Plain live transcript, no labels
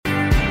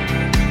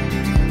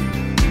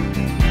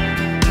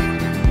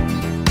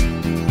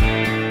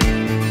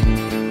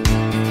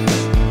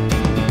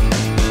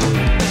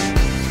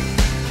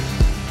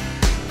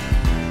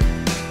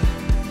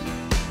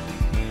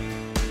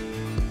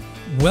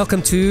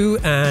Welcome to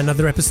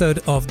another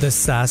episode of the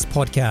SaaS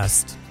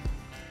podcast.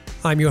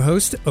 I'm your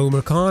host,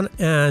 Omar Khan,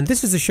 and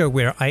this is a show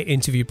where I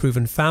interview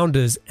proven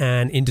founders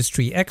and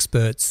industry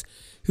experts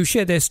who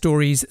share their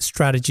stories,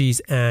 strategies,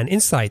 and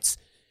insights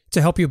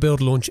to help you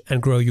build, launch,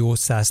 and grow your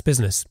SaaS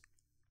business.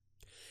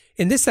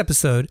 In this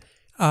episode,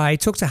 I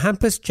talked to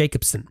Hampus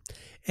Jackobsson,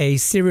 a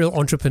serial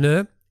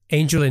entrepreneur,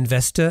 angel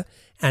investor,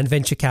 and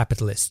venture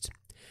capitalist.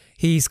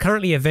 He's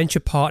currently a venture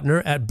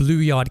partner at Blue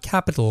Yard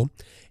Capital,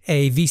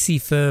 a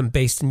VC firm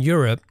based in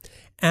Europe,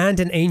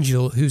 and an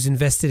angel who's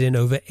invested in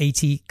over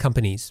 80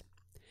 companies.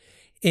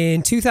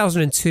 In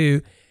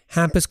 2002,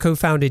 Hampus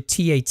co-founded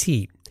TAT,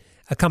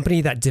 a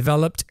company that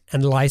developed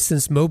and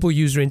licensed mobile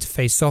user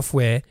interface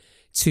software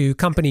to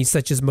companies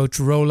such as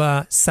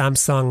Motorola,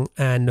 Samsung,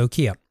 and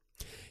Nokia.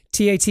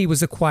 TAT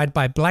was acquired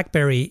by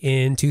BlackBerry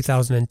in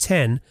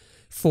 2010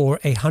 for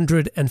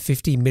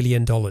 $150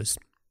 million.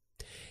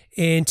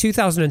 In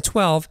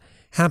 2012,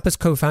 Hampus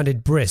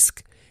co-founded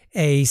Brisk,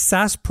 a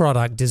SaaS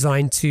product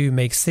designed to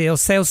make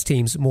sales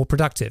teams more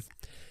productive.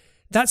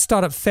 That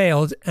startup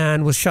failed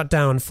and was shut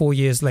down 4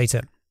 years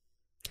later.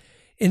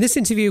 In this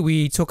interview,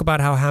 we talk about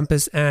how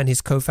Hampus and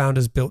his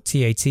co-founders built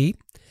TAT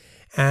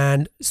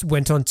and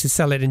went on to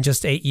sell it in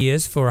just 8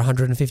 years for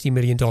 $150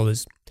 million.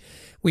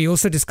 We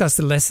also discuss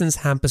the lessons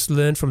Hampus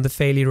learned from the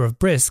failure of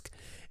Brisk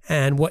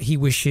and what he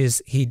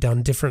wishes he'd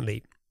done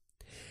differently.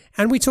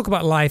 And we talk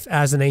about life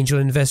as an angel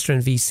investor in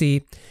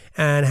VC,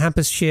 and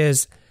Hampus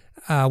shares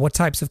what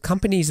types of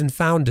companies and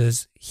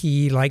founders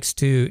he likes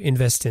to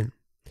invest in.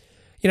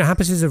 You know,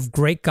 Hampus is a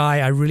great guy.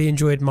 I really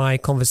enjoyed my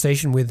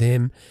conversation with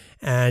him,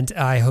 and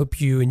I hope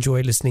you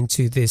enjoy listening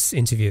to this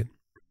interview.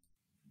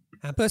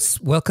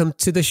 Hampus, welcome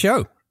to the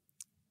show.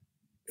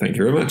 Thank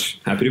you very much.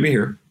 Happy to be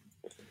here.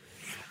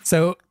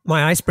 So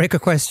my icebreaker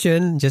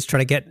question, just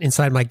trying to get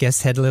inside my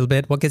guest's head a little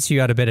bit. What gets you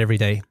out of bed every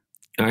day?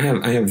 I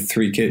have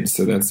 3 kids,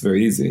 so that's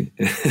very easy.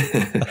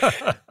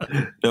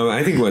 No,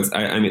 I think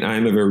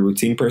I'm a very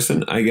routine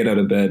person. I get out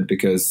of bed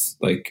because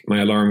like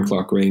my alarm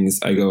clock rings,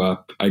 I go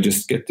up, I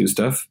just get to do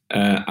stuff.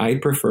 I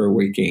prefer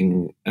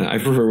waking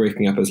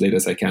up as late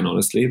as I can,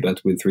 honestly, but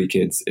with 3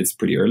 kids, it's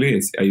pretty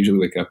early. I usually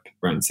wake up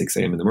around 6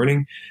 a.m. in the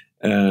morning.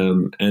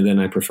 And then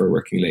I prefer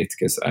working late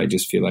because I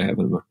just feel I have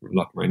a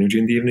lot more energy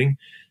in the evening.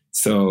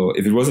 So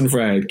if it wasn't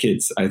for I had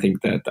kids, I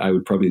think that I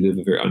would probably live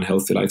a very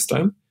unhealthy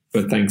lifestyle.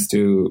 But thanks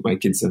to my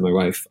kids and my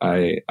wife,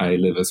 I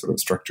live a sort of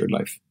structured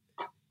life.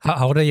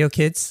 How old are your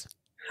kids?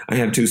 I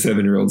have 2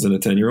 7-year-olds and a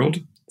 10-year-old.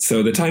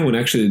 So the time when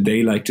actually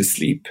they like to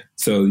sleep.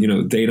 So,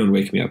 they don't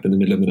wake me up in the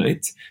middle of the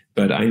night.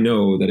 But I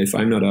know that if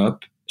I'm not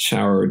up,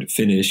 showered,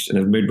 finished, and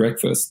have made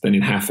breakfast, then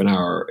in half an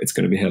hour, it's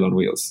going to be hell on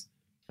wheels.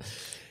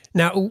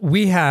 Now,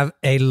 we have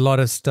a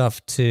lot of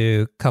stuff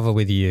to cover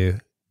with you.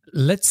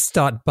 Let's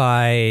start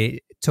by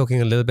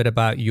talking a little bit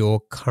about your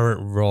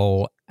current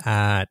role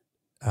at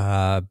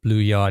Blue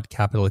Yard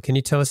Capital. Can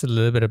you tell us a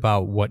little bit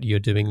about what you're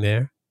doing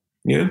there?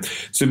 Yeah.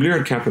 So Blue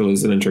Yard Capital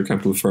is a venture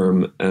capital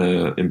firm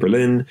in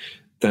Berlin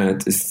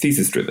that is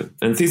thesis-driven.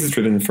 And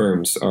thesis-driven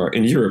firms are,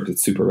 in Europe,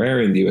 it's super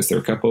rare. In the US, there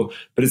are a couple.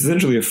 But it's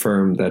essentially a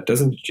firm that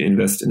doesn't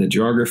invest in a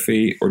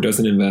geography or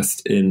doesn't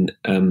invest in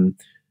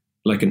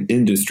like an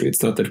industry.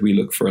 It's not that we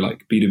look for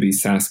like B2B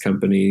SaaS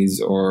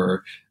companies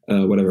or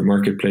whatever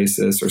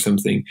marketplaces or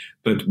something,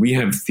 but we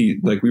have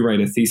we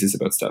write a thesis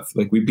about stuff.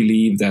 Like we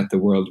believe that the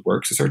world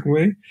works a certain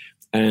way,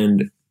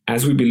 and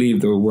as we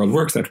believe the world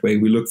works that way,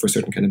 we look for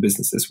certain kind of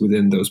businesses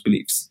within those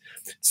beliefs.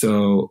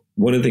 So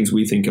one of the things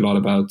we think a lot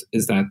about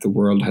is that the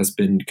world has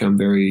become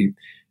very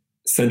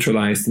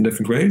centralized in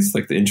different ways.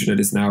 Like the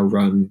internet is now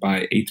run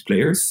by 8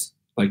 players,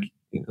 like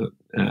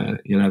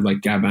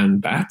like Gab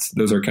and Bat.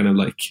 Those are kind of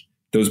like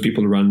those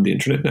people run the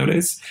internet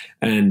nowadays,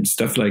 and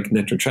stuff like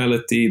net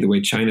neutrality, the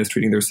way China is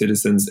treating their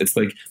citizens. It's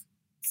like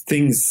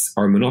things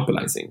are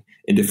monopolizing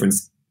in different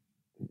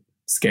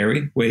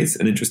scary ways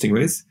and interesting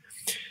ways.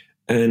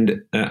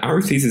 And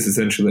our thesis is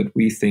essentially that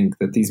we think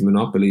that these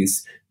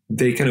monopolies,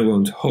 they kind of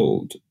won't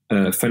hold.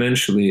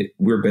 Financially,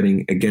 we're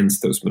betting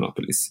against those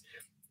monopolies.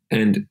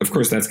 And of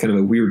course, that's kind of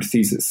a weird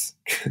thesis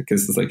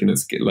because it's like,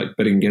 it's like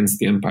betting against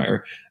the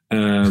empire.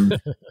 And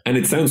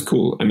it sounds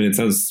cool. I mean, it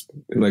sounds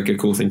like a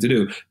cool thing to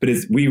do, but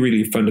we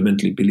really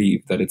fundamentally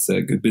believe that it's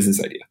a good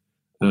business idea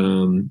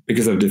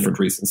because of different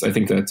reasons. I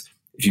think that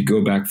if you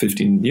go back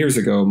 15 years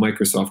ago,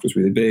 Microsoft was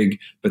really big,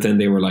 but then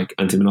they were like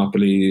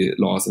anti-monopoly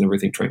laws and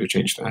everything trying to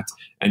change that.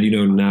 And,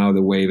 now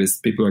the wave is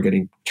people are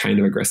getting kind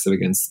of aggressive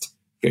against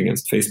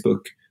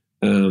Facebook.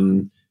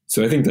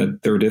 So I think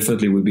that there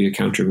definitely would be a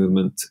counter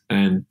movement,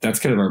 and that's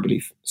kind of our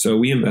belief. So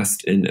we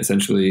invest in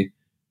essentially,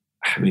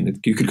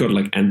 you could call it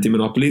like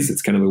anti-monopolies.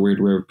 It's kind of a weird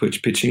way of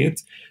pitching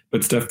it,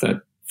 but stuff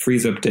that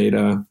frees up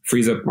data,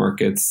 frees up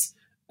markets,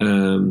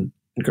 and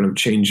kind of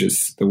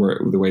changes the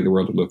way the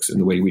world looks and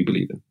the way we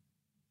believe in.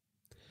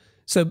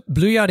 So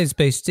Blue Yard is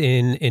based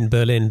in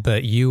Berlin,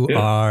 but you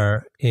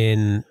are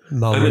in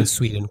Malmö,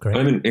 Sweden, correct?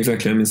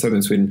 I'm in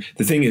southern Sweden.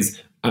 The thing is,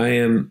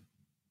 I'm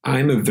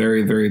a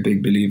very, very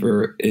big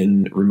believer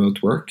in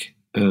remote work.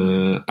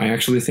 I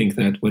actually think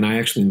that when I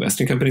actually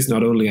invest in companies,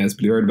 not only as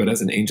Blue Yard, but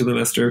as an angel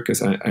investor,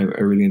 because I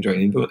really enjoy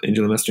angel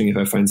investing if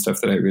I find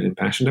stuff that I really am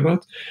passionate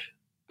about,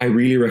 I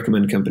really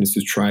recommend companies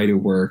to try to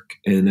work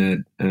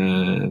in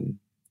a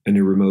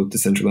remote,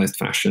 decentralized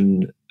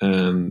fashion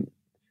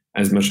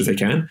as much as they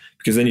can,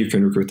 because then you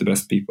can recruit the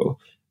best people.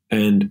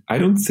 And I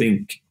don't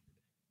think,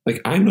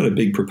 like, I'm not a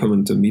big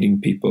proponent of meeting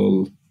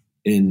people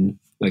in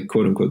like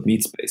quote unquote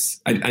meet space.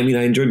 I mean,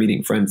 I enjoy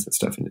meeting friends and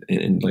stuff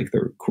in like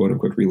the quote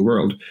unquote real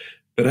world,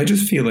 but I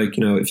just feel like,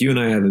 if you and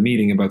I have a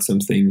meeting about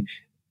something,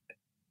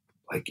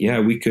 like, yeah,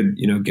 we could,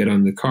 get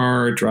on the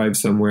car, drive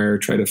somewhere,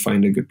 try to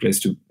find a good place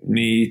to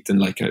meet, and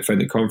like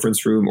find a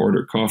conference room,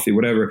 order coffee,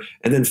 whatever,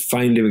 and then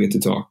finally we get to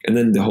talk, and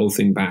then the whole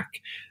thing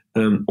back.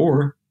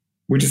 Or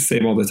we just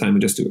save all the time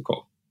and just do a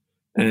call.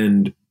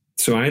 And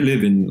so I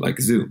live in like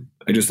Zoom.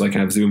 I just like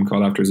have Zoom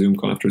call after Zoom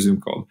call after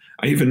Zoom call.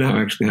 I even now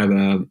actually have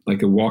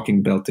a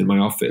walking belt in my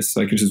office,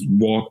 so I can just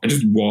walk. I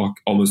just walk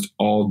almost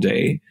all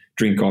day,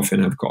 drink coffee,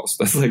 and have calls.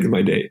 That's like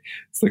my day.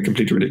 It's like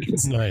completely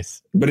ridiculous.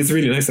 Nice, but it's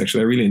really nice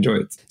actually. I really enjoy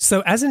it.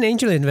 So, as an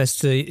angel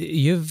investor,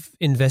 you've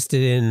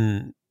invested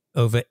in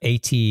over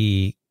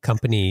 80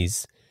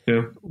 companies.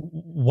 Yeah.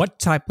 What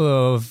type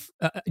of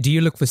do you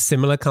look for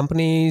similar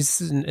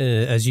companies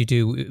as you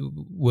do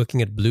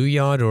working at Blue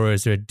Yard, or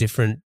is there a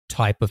different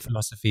type of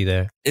philosophy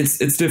there?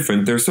 It's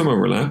different. There's some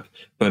overlap,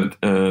 but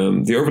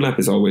the overlap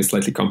is always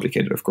slightly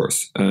complicated, of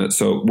course.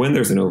 So when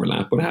there's an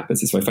overlap, what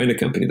happens is if I find a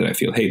company that I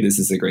feel, hey, this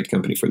is a great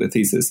company for the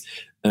thesis,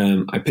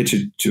 I pitch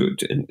it to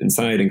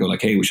inside and go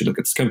like, hey, we should look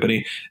at this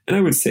company. And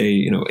I would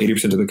say,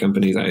 80% of the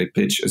companies I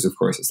pitch is, of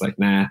course, it's like,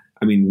 nah,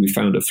 I mean, we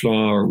found a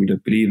flaw, or we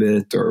don't believe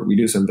it, or we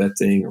do some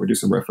vetting, or we do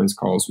some reference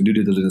calls, we do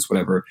due diligence,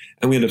 whatever,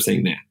 and we end up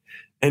saying nah.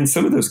 And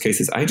some of those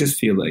cases, I just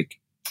feel like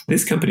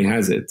this company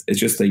has it. It's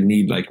just they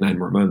need like 9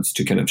 more months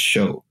to kind of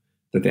show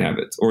that they have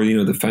it. Or,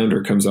 the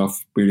founder comes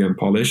off really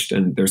unpolished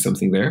and there's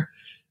something there.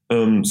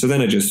 So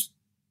then I just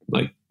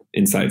like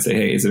inside say,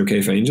 hey, is it okay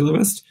if I angel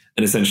invest?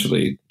 And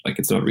essentially, like,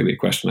 it's not really a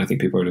question. I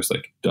think people are just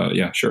like, duh,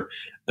 yeah, sure.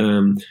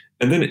 And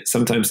then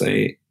sometimes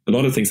a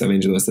lot of things I've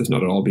angel invested have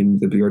not at all been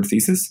the Blue Yard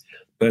thesis.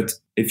 But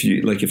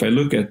if I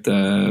look at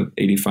the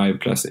 85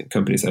 plus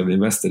companies I've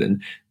invested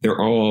in,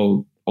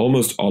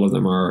 almost all of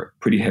them are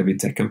pretty heavy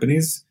tech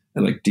companies.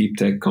 And like deep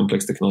tech,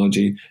 complex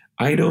technology.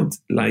 I don't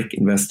like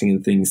investing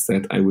in things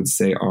that I would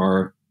say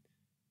are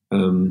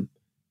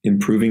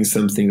improving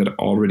something that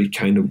already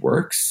kind of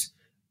works.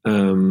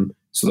 So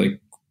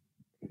like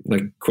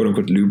quote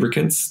unquote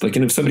lubricants. Like,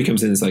 and if somebody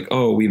comes in and is like,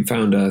 oh, we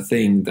found a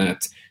thing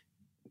that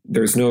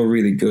there's no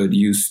really good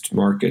used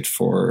market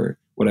for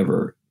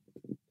whatever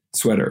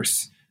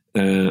sweaters.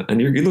 And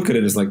you look at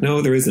it as like,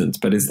 no, there isn't.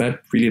 But is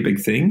that really a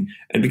big thing?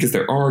 And because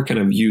there are kind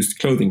of used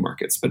clothing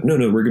markets, but no,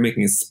 we're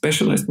making a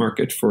specialized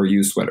market for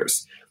used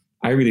sweaters.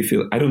 I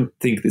don't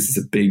think this is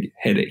a big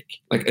headache.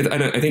 Like,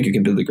 I think you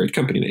can build a great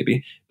company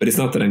maybe, but it's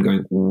not that I'm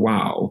going,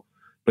 wow.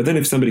 But then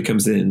if somebody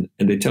comes in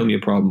and they tell me a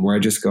problem where I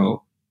just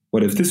go,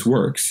 what if this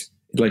works?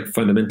 It like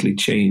fundamentally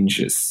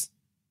changes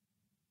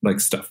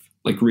like stuff.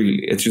 Like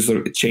really, it's just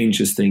it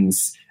changes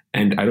things.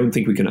 And I don't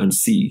think we can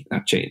unsee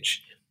that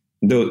change.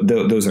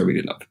 Those I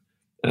really love.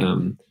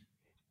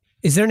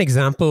 Is there an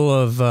example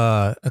of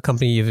a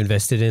company you've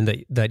invested in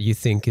that you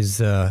think is?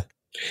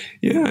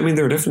 Yeah, I mean,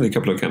 there are definitely a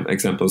couple of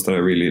examples that I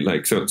really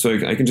like. So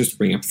I can just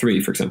bring up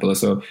 3, for example.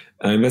 So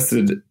I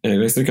invested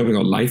in a company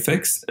called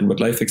LifeX, and what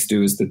LifeX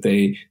do is that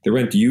they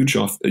rent huge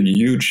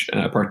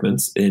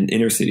apartments in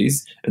inner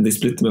cities, and they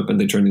split them up and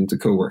they turn it into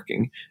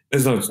co-working.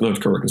 It's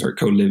not co-working, sorry,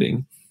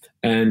 co-living.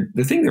 And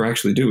the thing they're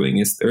actually doing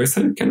is they're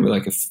kind of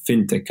like a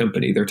fintech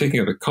company. They're taking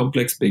up a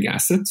complex, big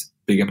asset,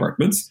 big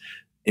apartments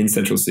in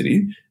central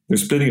city. They're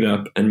splitting it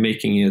up and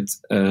making it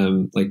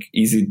like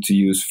easy to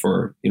use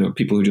for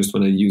people who just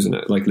want to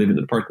live in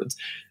an apartment.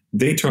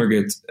 They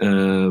target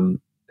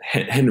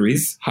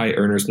Henrys, high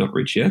earners, not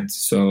rich yet.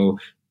 So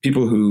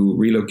people who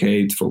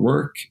relocate for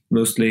work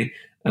mostly.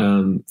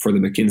 For the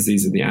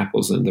McKinseys and the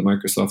Apples and the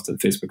Microsoft and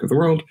Facebook of the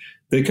world,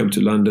 they come to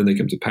London, they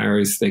come to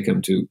Paris, they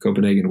come to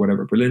Copenhagen,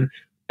 whatever, Berlin.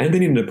 And they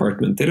need an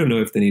apartment. They don't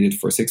know if they need it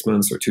for 6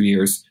 months or 2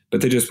 years,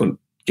 but they just want to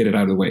get it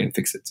out of the way and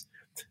fix it.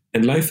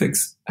 And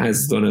LifeX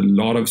has done a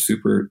lot of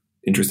super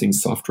interesting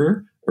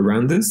software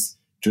around this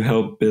to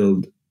help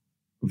build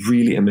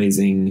really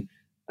amazing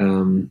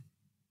tenant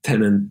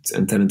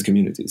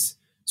communities.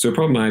 So a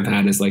problem I've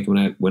had is like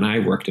when I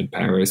worked in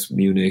Paris,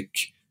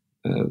 Munich,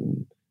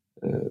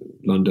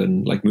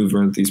 London, like moved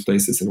around these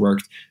places and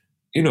worked,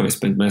 I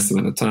spent massive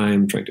amount of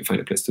time trying to find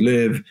a place to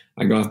live.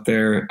 I got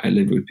there. I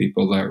lived with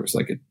people. There was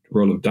like a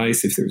roll of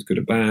dice if there was good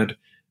or bad.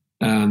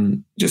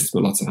 Just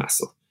lots of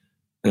hassle.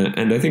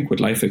 And I think what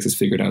LifeX has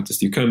figured out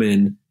is you come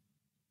in,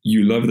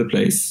 you love the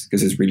place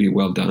because it's really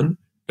well done.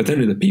 But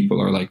then the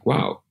people are like,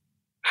 wow,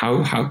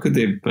 how could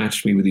they have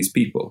matched me with these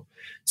people?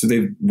 So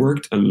they've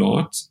worked a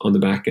lot on the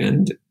back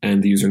end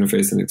and the user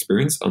interface and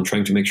experience on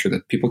trying to make sure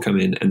that people come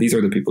in and these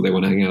are the people they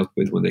want to hang out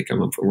with when they come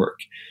home from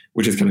work,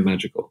 which is kind of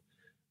magical.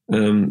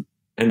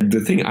 And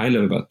the thing I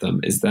love about them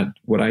is that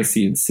what I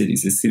see in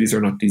cities is cities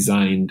are not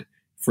designed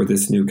for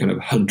this new kind of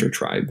hunter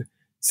tribe.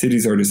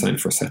 Cities are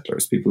designed for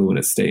settlers, people who want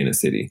to stay in a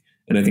city.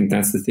 And I think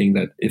that's the thing,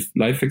 that if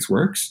LifeX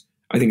works,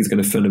 I think it's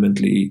going to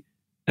fundamentally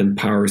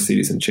empower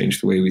cities and change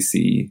the way we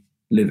see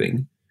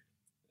living,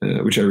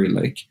 which I really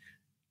like.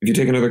 If you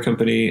take another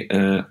company,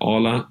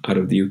 Ola out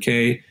of the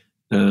UK,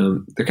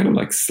 they're kind of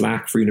like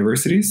Slack for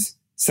universities.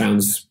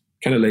 Sounds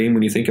kind of lame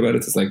when you think about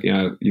it. It's like,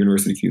 yeah,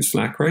 university can use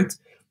Slack, right?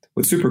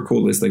 What's super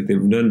cool is like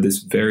they've done this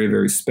very,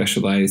 very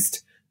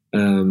specialized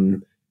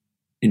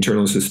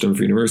internal system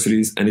for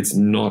universities. And it's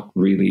not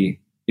really,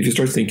 if you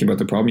start thinking about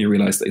the problem, you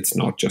realize that it's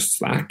not just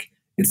Slack.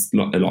 It's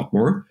a lot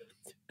more.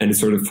 And it's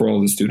sort of for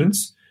all the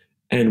students.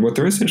 And what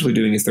they're essentially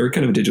doing is they're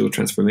kind of a digital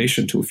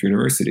transformation tool for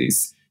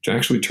universities to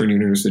actually turn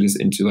universities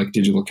into like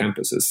digital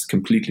campuses,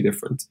 completely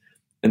different.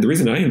 And the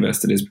reason I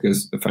invested is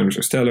because the founders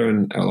are stellar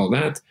and all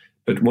that.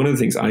 But one of the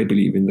things I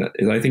believe in that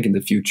is I think in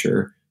the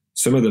future,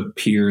 some of the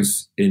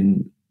peers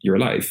in your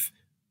life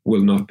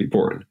will not be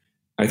born.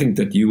 I think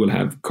that you will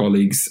have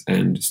colleagues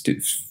and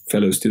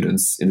fellow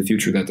students in the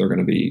future that are going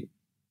to be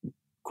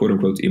quote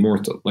unquote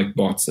immortal, like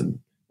bots and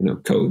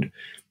code.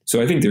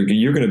 So I think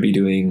you're going to be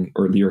doing,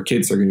 or your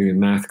kids are going to be in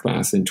math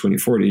class in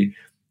 2040,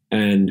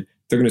 and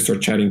they're going to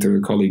start chatting to their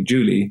colleague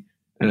Julie,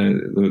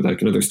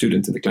 like another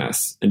student in the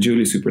class. And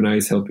Julie's super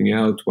nice, helping you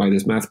out. Why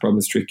this math problem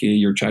is tricky.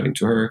 You're chatting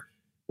to her.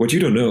 What you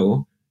don't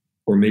know,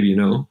 or maybe you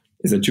know,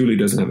 is that Julie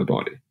doesn't have a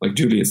body. Like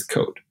Julie is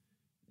code.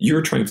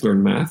 You're trying to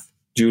learn math.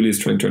 Julie is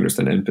trying to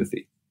understand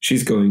empathy.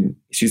 She's doing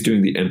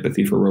the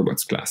empathy for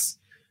robots class.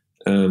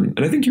 And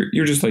I think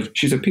you're just like,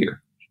 she's a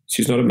peer.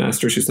 She's not a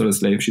master. She's not a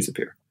slave. She's a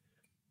peer.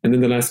 And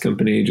then the last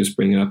company I just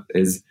bring up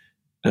is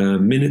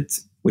Minute,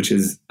 which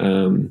is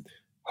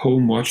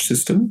home watch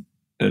system,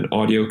 an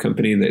audio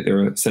company.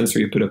 They're a sensor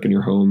you put up in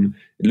your home.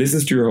 It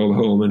listens to your whole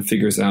home and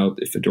figures out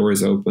if a door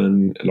is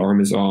open,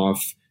 alarm is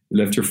off, you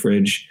left your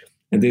fridge.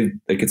 And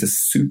it's a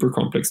super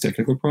complex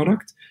technical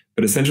product,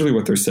 but essentially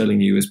what they're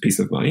selling you is peace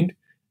of mind.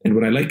 And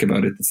what I like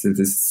about it is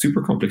this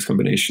super complex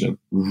combination of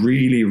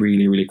really,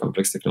 really, really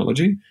complex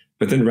technology,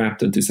 but then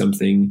wrapped into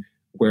something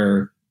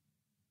where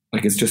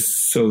like it's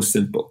just so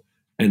simple.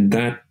 And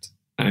that,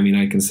 I mean,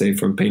 I can say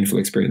from painful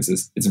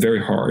experiences, it's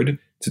very hard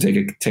to take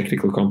a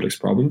technical complex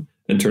problem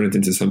and turn it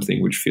into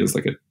something which feels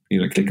like a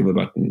click of a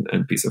button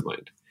and peace of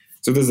mind.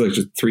 So there's like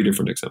just 3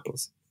 different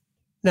examples.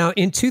 Now,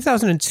 in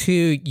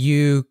 2002,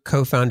 you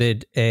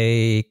co-founded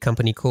a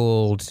company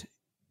called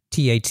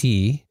TAT.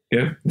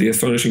 Yeah, the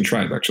Astonishing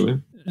Tribe, actually.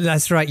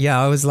 That's right.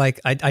 Yeah, I was like,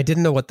 I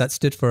didn't know what that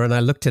stood for, and I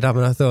looked it up,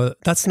 and I thought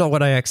that's not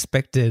what I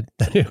expected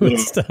that it would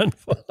stand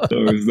for. That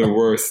was the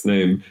worst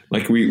name.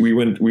 Like we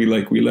left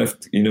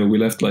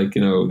like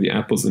the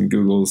Apples and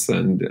Googles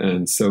and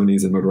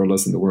Sonys and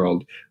Motorola's in the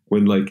world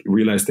when like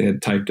realized they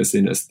had typed us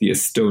in as the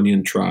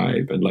Estonian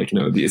Tribe and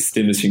the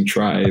Astonishing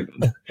Tribe.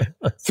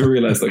 So we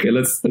realized, okay,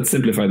 let's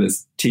simplify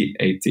this.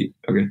 TAT.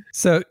 Okay.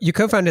 So you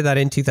co-founded that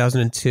in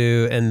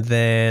 2002, and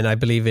then I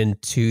believe in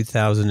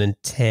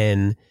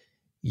 2010.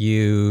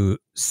 You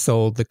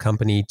sold the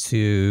company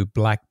to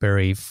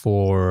BlackBerry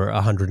for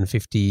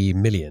 $150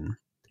 million.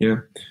 Yeah.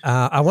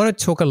 I want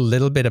to talk a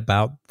little bit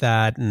about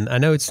that. And I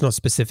know it's not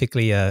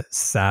specifically a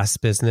SaaS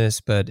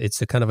business, but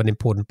it's a kind of an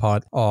important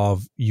part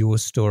of your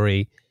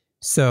story.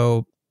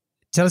 So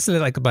tell us a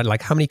little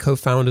about how many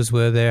co-founders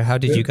were there? How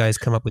did you guys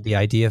come up with the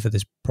idea for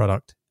this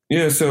product?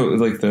 Yeah, so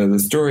like the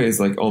story is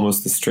like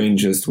almost the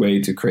strangest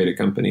way to create a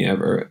company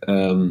ever.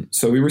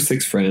 So we were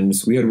 6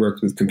 friends. We had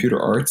worked with computer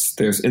arts.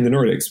 There's in the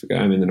Nordics.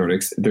 I'm in the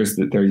Nordics.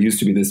 There used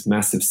to be this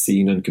massive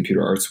scene on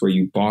computer arts where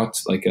you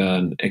bought like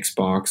an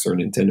Xbox or a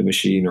Nintendo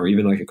machine or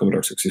even like a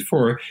Commodore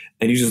 64,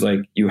 and you just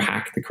you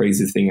hack the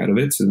crazy thing out of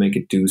it to make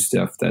it do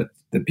stuff that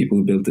the people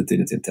who built it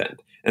didn't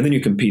intend. And then you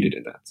competed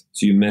in that.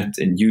 So you met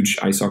in huge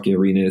ice hockey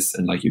arenas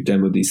and you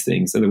demoed these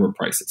things, and there were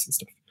prizes and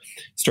stuff.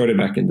 Started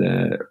back in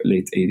the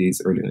late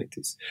 80s, early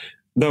 90s.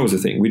 That was the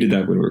thing. We did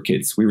that when we were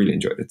kids. We really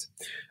enjoyed it.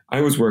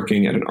 I was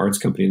working at an arts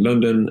company in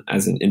London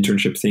as an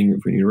internship thing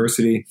for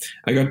university.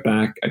 I got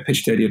back. I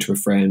pitched the idea to a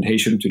friend. Hey,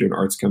 shouldn't we do an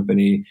arts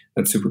company?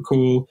 That's super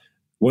cool.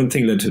 One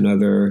thing led to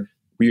another.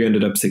 We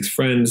ended up 6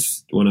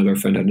 friends. One other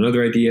friend had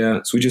another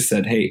idea. So we just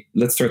said, hey,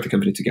 let's start the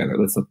company together.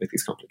 Let's not make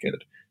this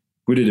complicated.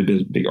 We did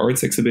a big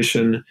arts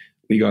exhibition.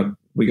 We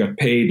got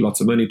paid lots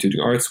of money to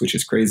do arts, which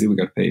is crazy. We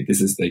got paid. This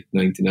is like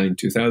 99,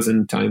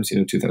 2000 times,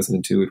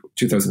 2002,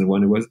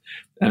 2001 it was.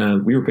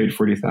 We were paid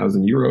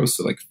 40,000 euros,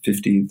 so like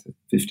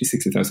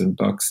 60,000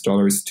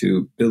 dollars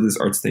to build this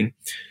arts thing.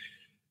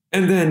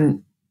 And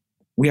then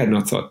we had no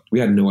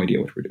idea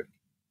what we were doing.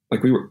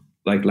 Like we were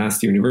like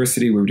last year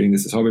university, we were doing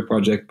this as a hobby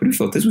project, but we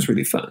felt this was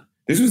really fun.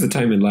 This was the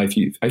time in life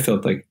I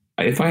felt like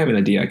if I have an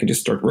idea, I can just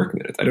start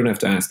working on it. I don't have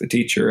to ask the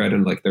teacher.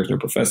 There's no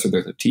professor,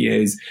 there's no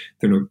TAs,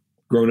 there are no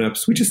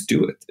grown-ups. We just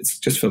do it. It's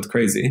just felt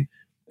crazy.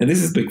 And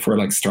this is big for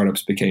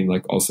startups became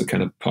also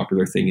kind of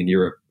popular thing in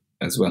Europe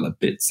as well a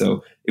bit.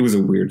 So it was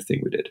a weird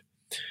thing we did.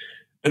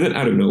 And then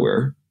out of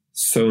nowhere,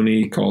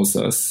 Sony calls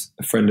us.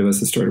 A friend of us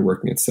has started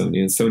working at Sony,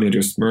 and Sony had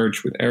just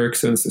merged with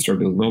Ericsson, so they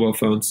started building mobile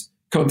phones,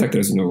 contacted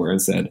us out of nowhere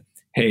and said,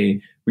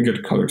 hey, we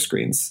got color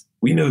screens.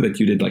 We know that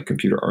you did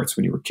computer arts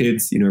when you were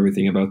kids. You know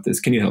everything about this.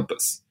 Can you help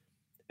us?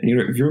 And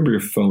if you remember your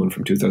phone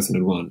from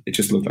 2001, it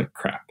just looked like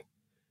crap.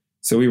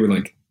 So we were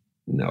like,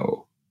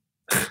 no,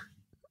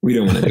 we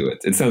don't want to do it.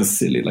 It sounds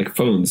silly, like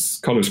phones,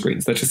 color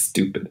screens. That's just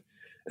stupid.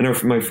 And our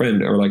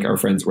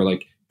friends were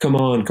like, come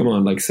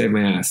on, like save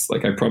my ass.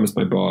 Like I promised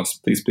my boss,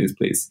 please, please,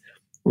 please.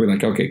 We're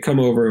like, okay, come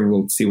over and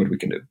we'll see what we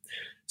can do.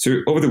 So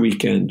over the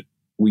weekend,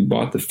 we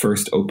bought the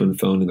first open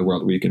phone in the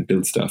world where you can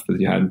build stuff, but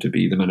you hadn't to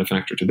be the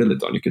manufacturer to build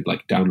it on. You could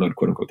like download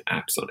quote unquote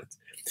apps on it.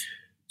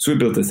 So we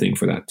built a thing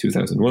for that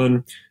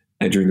 2001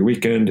 during the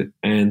weekend.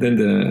 And then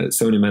the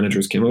Sony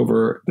managers came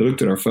over, they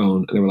looked at our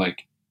phone and they were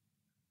like,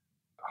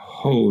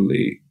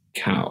 holy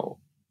cow,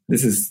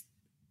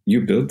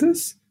 you built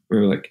this? We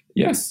were like,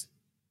 yes.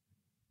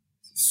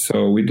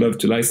 So we'd love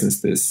to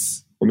license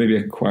this or maybe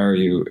acquire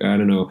you. I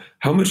don't know.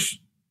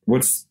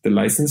 What's the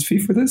license fee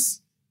for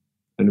this?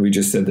 And we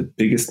just said the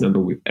biggest number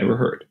we've ever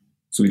heard.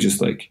 So we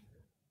just like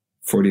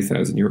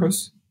 40,000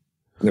 euros.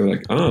 And they were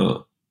like,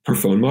 per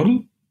phone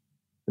model?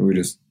 And we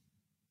just,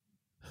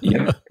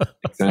 yeah,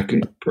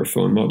 exactly, per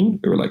phone model.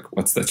 They were like,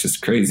 that's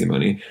just crazy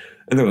money.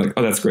 And they were like,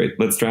 oh, that's great.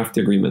 Let's draft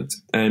the agreement.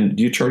 And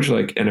do you charge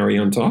like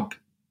NRE on top?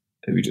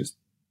 And we just,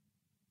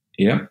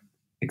 yeah,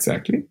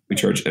 exactly. We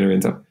charge NRE on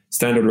top.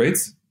 Standard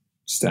rates.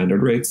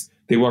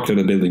 They walked out of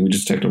the building. We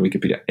just checked on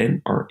Wikipedia,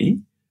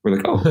 NRE. We're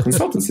like, oh,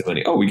 consultancy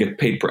money. Oh, we get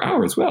paid per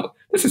hour as well.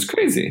 This is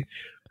crazy.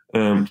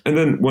 And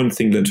then one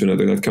thing led to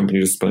another. That company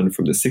just spun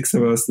from the 6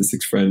 of us, the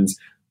 6 friends.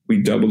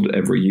 We doubled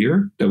every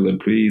year, double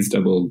employees,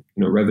 double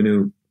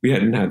revenue. We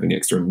hadn't have any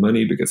extra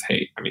money because,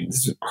 hey, I mean,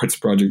 this is an arts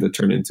project that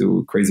turned into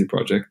a crazy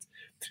project.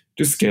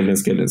 Just scaled and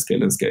scaled and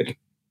scaled and scaled.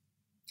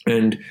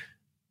 And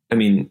I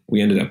mean,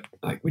 we ended up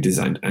we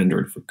designed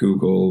Android for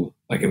Google.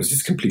 Like it was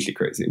just completely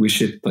crazy. We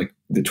shipped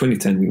the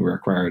 2010 we were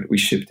acquired. We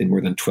shipped in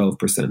more than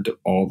 12% of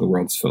all the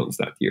world's phones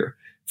that year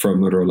from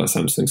Motorola,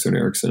 Samsung, Sony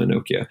Ericsson, and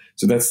Nokia.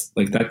 So that's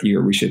that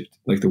year we shipped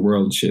the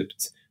world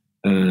shipped.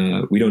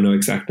 We don't know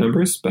exact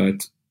numbers,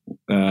 but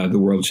the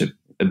world shipped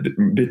a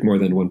bit more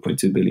than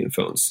 1.2 billion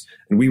phones,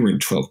 and we were in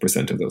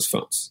 12% of those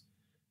phones.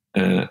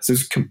 So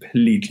it's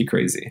completely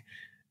crazy.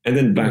 And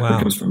then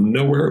BlackBerry comes from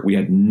nowhere. We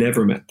had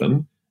never met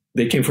them.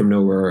 They came from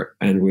nowhere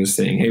and was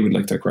saying, hey, we'd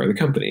like to acquire the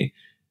company.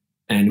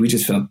 And we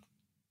just felt,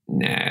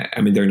 nah,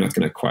 I mean, they're not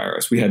going to acquire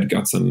us. We had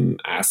got some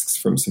asks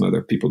from some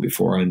other people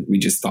before, and we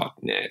just thought,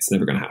 nah, it's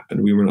never going to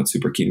happen. We were not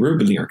super keen. We were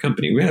building our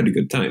company. We had a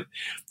good time.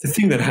 The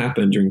thing that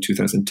happened during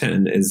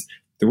 2010 is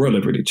the world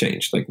had really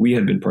changed. We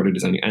had been part of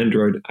designing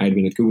Android. I had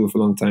been at Google for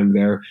a long time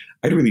there.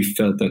 I really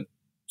felt that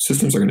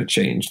systems are going to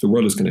change. The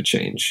world is going to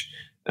change.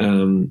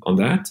 On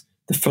that,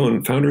 the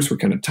phone founders were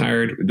kind of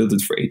tired. We built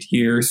it for 8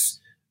 years.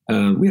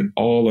 We had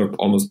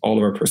almost all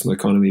of our personal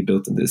economy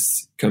built in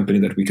this company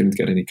that we couldn't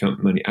get any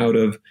money out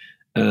of.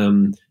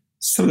 Some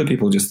of the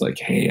people just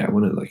hey, I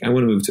want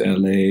to move to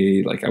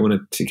LA. I want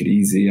to take it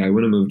easy. I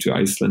want to move to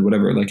Iceland,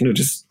 whatever,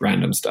 just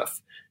random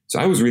stuff. So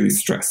I was really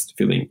stressed,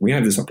 feeling we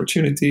have this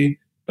opportunity,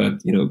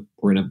 but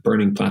we're in a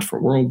burning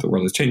platform world. The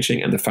world is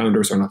changing and the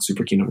founders are not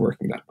super keen on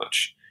working that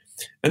much.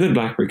 And then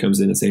BlackBerry comes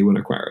in and say, they want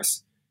to acquire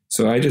us.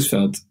 So I just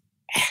felt,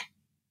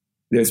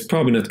 there's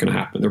probably not going to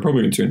happen. They're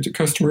probably going to turn into a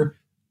customer.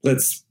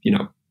 Let's,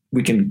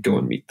 we can go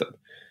and meet them.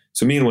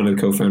 So me and one of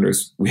the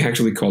co-founders, we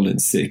actually called in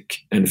sick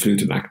and flew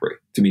to BlackBerry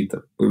to meet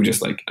them. We were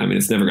just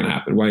it's never going to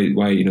happen. Why,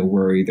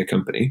 worry the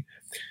company?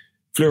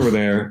 Flew over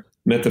there,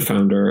 met the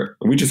founder,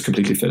 and we just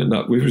completely fell in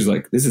love. We were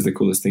just this is the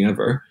coolest thing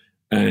ever.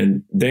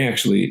 And they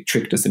actually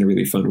tricked us in a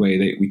really fun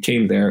way. We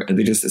came there and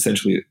they just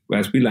essentially,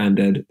 as we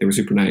landed, they were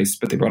super nice,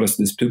 but they brought us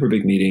to this super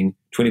big meeting,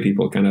 20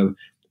 people kind of,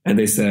 and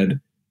they said,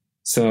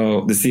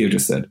 so the CEO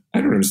just said,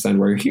 I don't understand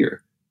why you're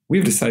here.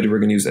 We've decided we're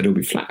going to use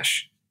Adobe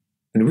Flash.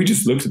 And we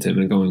just looked at him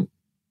and going,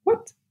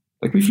 what?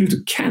 We flew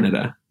to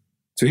Canada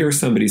to hear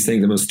somebody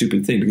saying the most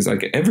stupid thing, because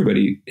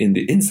everybody in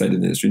the inside of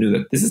the industry knew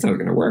that this is not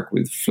going to work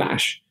with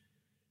Flash.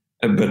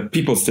 But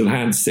people still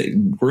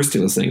were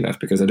still saying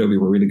that because Adobe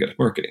were really good at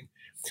marketing.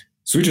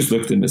 So we just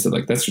looked at him and said,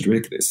 that's just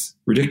ridiculous.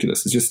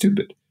 Ridiculous. It's just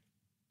stupid.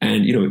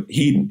 And,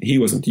 he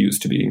wasn't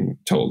used to being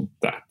told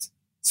that.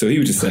 So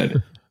he just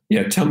said,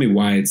 yeah, tell me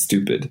why it's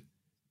stupid.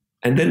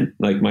 And then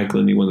Michael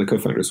and me, one of the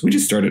co-founders, we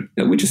started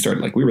we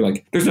were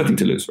there's nothing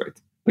to lose, right?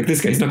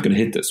 This guy's not going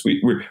to hit us.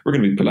 We're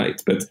going to be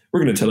polite, but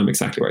we're going to tell him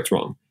exactly why it's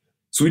wrong.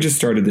 So we just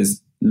started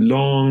this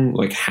long,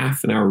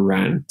 half an hour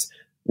rant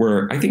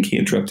where I think he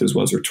interrupted us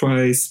once or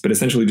twice, but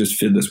essentially just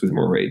filled us with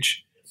more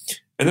rage.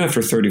 And then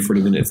after 30,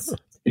 40 minutes,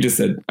 he just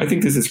said, I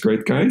think this is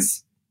great,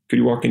 guys. Could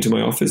you walk into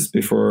my office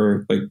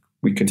before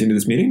we continue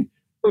this meeting?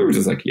 And we were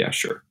just yeah,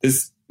 sure.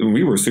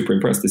 We were super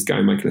impressed. This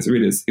guy, Michael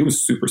Lazaridis, he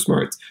was super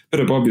smart, but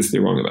I'm obviously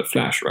wrong about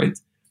Flash, right?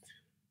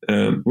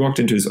 Walked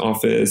into his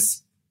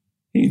office.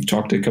 He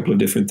talked a couple of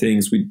different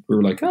things. We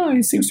were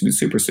he seems to be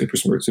super, super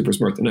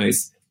smart and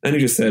nice. And he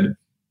just said,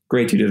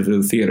 great, you did a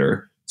little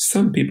theater.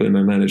 Some people in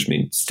my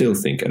management still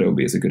think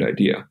Adobe is a good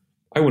idea.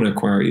 I want to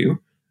acquire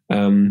you.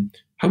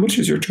 How much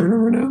is your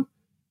turnover now?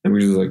 And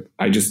we were just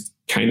I just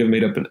kind of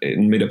made up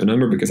a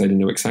number because I didn't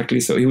know exactly.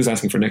 So he was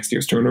asking for next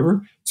year's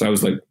turnover. So I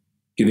was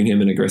giving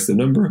him an aggressive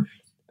number.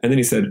 And then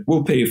he said,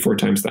 we'll pay you 4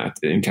 times that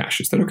in cash.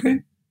 Is that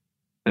okay?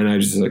 And I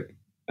just like,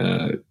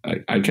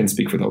 I can't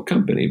speak for the whole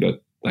company,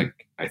 but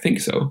like, I think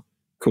so.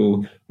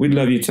 Cool. We'd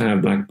love you to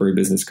have BlackBerry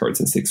business cards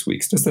in 6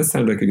 weeks. Does that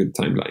sound like a good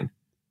timeline?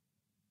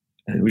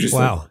 And we just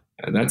wow.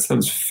 thought, that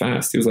sounds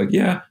fast. He was like,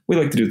 yeah, we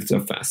like to do the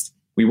stuff fast.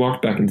 We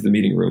walked back into the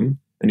meeting room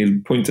and he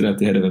pointed at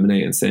the head of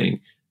M&A and saying,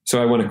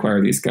 so I want to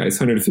acquire these guys,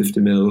 150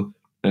 mil.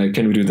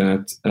 Can we do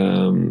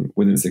that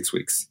within 6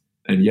 weeks?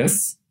 And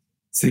yes,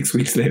 6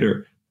 weeks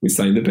later, we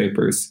signed the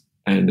papers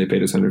and they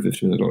paid us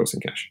 $150 million in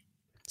cash.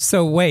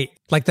 So wait,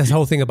 like this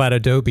whole thing about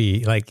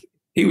Adobe, like...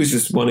 He was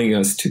just wanting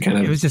us to kind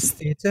of... It was just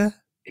theater?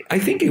 I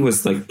think it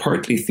was like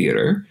partly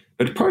theater,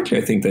 but partly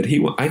I think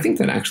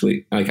that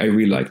actually, like I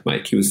really liked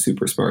Mike. He was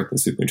super smart and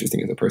super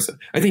interesting as a person.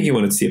 I think he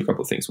wanted to see a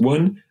couple of things.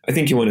 One, I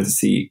think he wanted to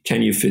see,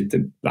 can you fit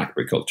the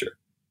BlackBerry culture?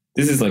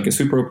 This is like a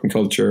super open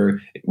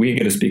culture. We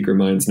get a speaker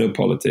minds, no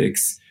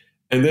politics.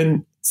 And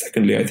then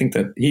secondly, I think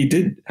that he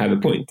did have a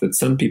point that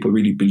some people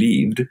really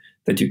believed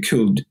that you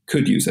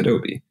could use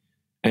Adobe.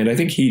 And I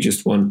think he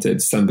just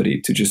wanted somebody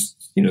to just,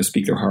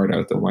 speak their heart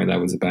out on why that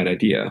was a bad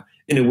idea.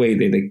 In a way,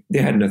 they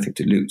had nothing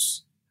to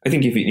lose. I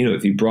think if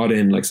you brought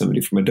in like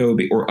somebody from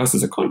Adobe or us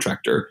as a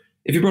contractor,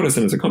 if you brought us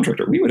in as a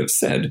contractor, we would have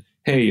said,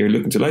 hey, you're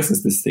looking to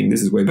license this thing.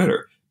 This is way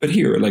better. But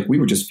here, like we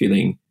were just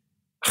feeling,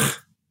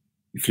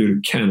 we flew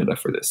to Canada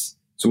for this.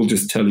 So we'll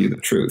just tell you the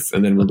truth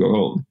and then we'll go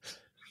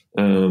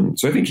home.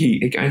 So I think he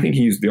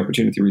used the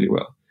opportunity really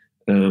well.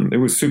 It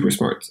was super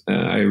smart.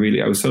 I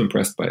was so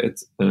impressed by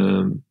it.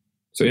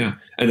 So yeah,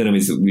 and then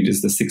we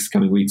just the 6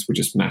 coming weeks were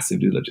just massive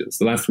diligence.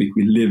 The last week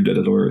we lived at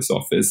a lawyer's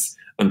office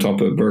on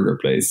top of a burger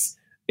place,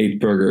 ate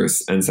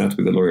burgers, and sat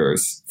with the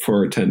lawyers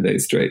for 10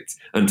 days straight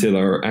until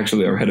our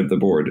head of the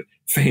board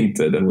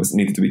fainted and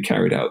needed to be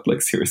carried out.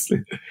 Like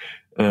seriously,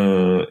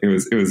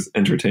 it was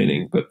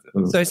entertaining. But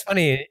so it's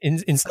funny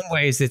in some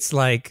ways. It's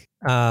like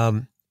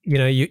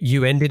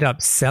you ended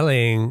up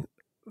selling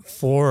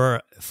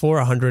for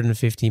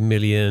 $150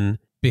 million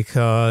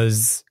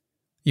because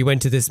you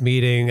went to this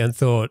meeting and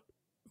thought,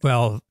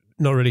 well,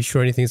 not really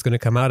sure anything's going to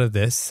come out of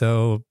this.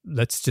 So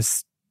let's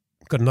just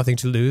got nothing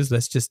to lose.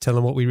 Let's just tell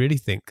them what we really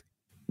think.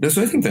 No,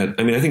 so I think that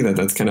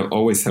that's kind of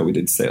always how we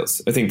did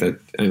sales. I think that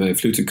I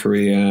flew to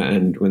Korea,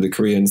 and when the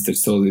Koreans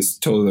told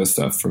us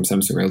stuff from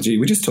Samsung or LG,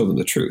 we just told them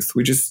the truth.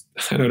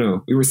 I don't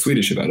know, we were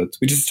Swedish about it.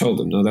 We just told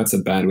them, no, that's a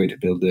bad way to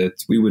build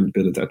it. We wouldn't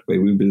build it that way.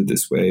 We would build it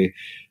this way.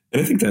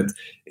 And I think that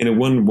in a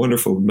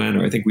wonderful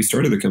manner, I think we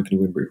started the company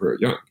when we were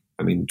young.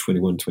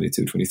 21,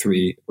 22,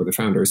 23 were the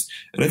founders.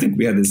 And I think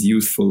we had this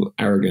youthful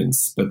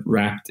arrogance, but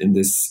wrapped in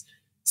this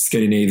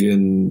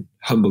Scandinavian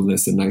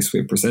humbleness and nice way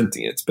of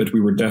presenting it. But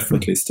we were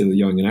definitely still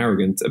young and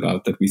arrogant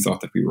about that we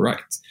thought that we were right,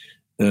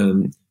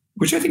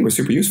 which I think was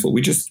super useful.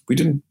 We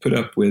didn't put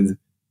up with,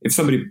 if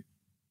somebody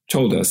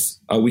told us,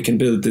 oh, we can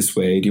build it this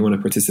way, do you want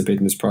to participate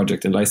in this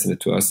project and license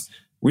it to us?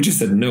 We just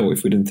said no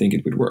if we didn't think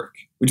it would work.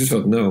 We just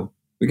felt, no,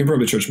 we can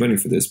probably charge money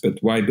for this, but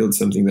why build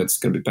something that's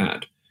going to be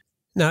bad?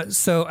 Now,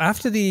 so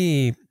after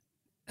the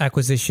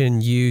acquisition,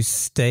 you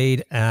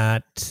stayed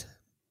at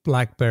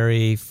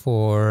BlackBerry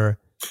for...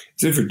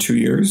 Is it for 2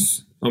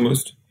 years,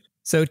 almost?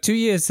 So 2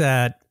 years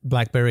at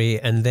BlackBerry,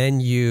 and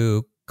then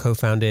you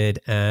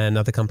co-founded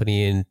another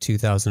company in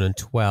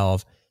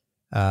 2012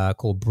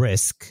 called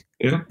Brisk.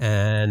 Yeah.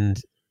 And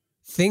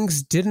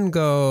things didn't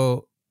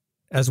go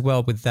as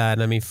well with that.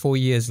 4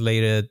 years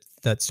later,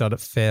 that startup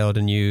failed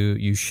and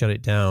you shut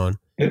it down.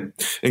 Yeah,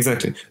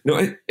 exactly.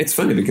 No, it's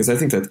funny because I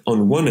think that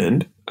on one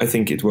end, I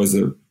think it was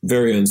a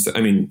very,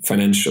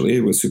 financially,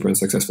 it was super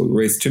unsuccessful. We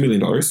raised $2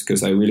 million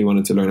because I really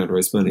wanted to learn how to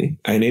raise money.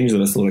 I had angel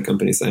invest in a lot of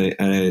companies, and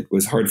it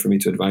was hard for me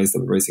to advise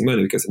them raising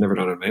money because I'd never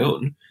done it on my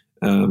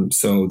own.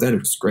 So then it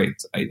was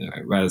great. I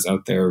was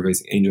out there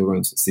raising angel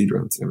rounds and seed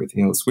rounds and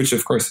everything else, which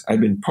of course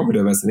I'd been part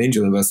of as an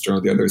angel investor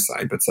on the other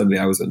side, but suddenly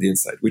I was on the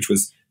inside, which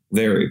was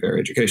very, very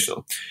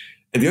educational.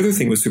 And the other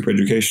thing was super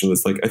educational.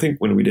 It's like, I think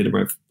when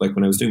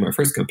when I was doing my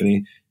first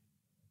company,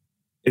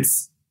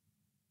 it's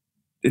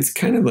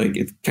kind of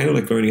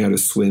like learning how to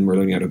swim or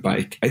learning how to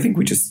bike. I think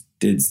we just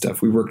did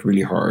stuff. We worked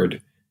really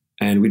hard,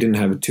 and we didn't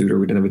have a tutor.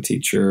 We didn't have a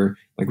teacher.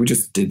 Like we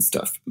just did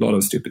stuff, a lot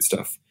of stupid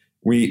stuff.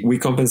 We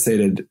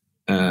compensated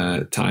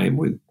time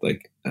with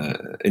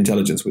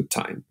intelligence with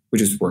time. We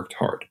just worked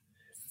hard.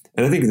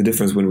 And I think the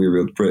difference when we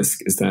built Brisk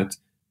is that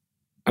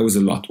I was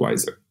a lot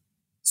wiser.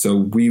 So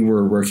we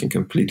were working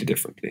completely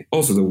differently.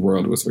 Also, the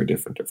world was very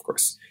different, of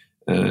course.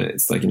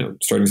 It's like,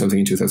 starting something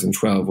in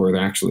 2012 where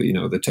actually,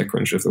 the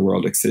TechCrunch of the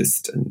world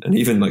exists, and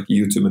even like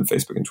YouTube and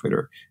Facebook and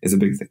Twitter is a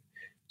big thing.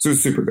 So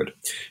it's super good.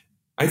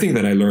 I think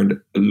that I learned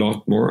a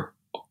lot more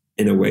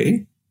in a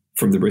way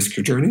from the Brisk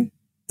journey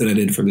than I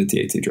did from the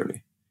TAT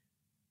journey.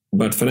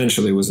 But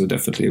financially, it was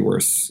definitely a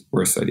worse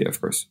idea,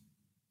 of course.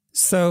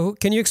 So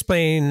can you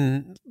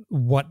explain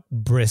what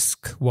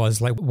Brisk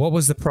was? Like, what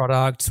was the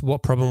product?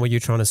 What problem were you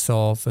trying to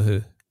solve for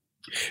who?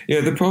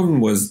 Yeah, the problem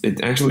was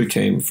it actually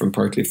came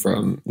partly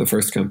from the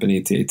first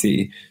company, TAT.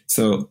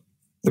 So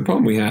the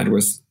problem we had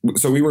was,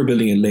 we were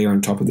building a layer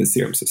on top of the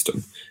CRM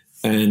system.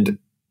 And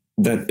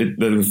that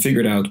we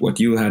figured out what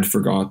you had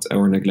forgot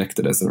or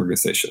neglected as an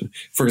organization.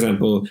 For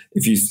example,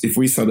 if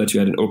we saw that you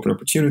had an open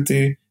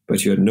opportunity,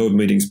 but you had no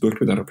meetings booked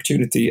with that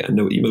opportunity and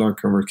no email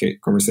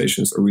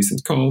conversations or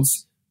recent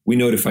calls, we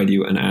notified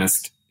you and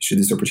asked, should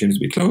this opportunity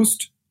be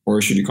closed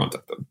or should you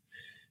contact them?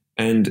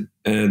 And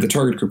the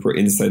target group were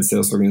inside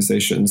sales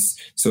organizations,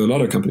 so a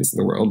lot of companies in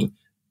the world.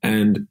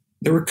 And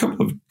there were a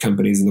couple of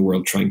companies in the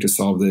world trying to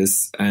solve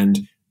this.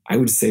 And I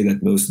would say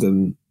that most of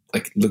them,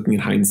 like looking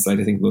in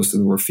hindsight, I think most of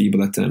them were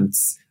feeble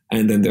attempts.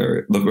 And then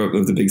there are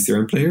of the big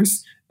CRM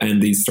players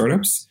and these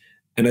startups.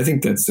 And I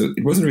think so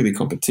it wasn't really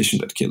competition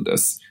that killed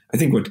us. I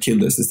think what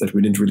killed us is that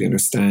we didn't really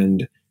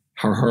understand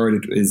how hard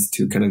it is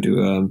to kind of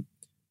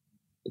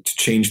to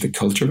change the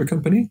culture of a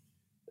company.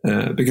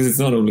 Because it's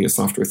not only a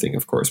software thing,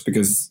 of course,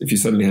 because if you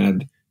suddenly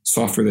had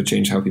software that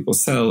changed how people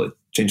sell, it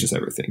changes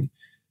everything.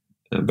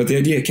 But the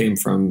idea came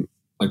from,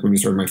 like when we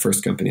started my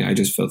first company, I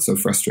just felt so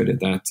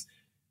frustrated that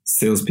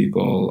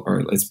salespeople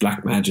it's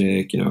black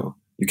magic, you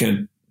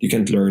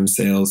can't learn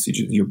sales,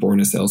 you're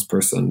born a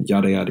salesperson,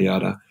 yada, yada,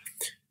 yada.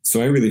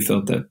 So I really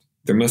felt that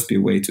there must be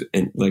a way to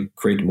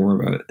create more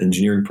of an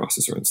engineering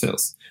process around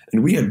sales.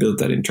 And we had built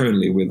that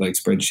internally with like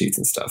spreadsheets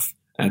and stuff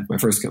at my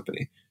first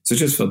company. So it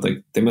just felt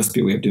like there must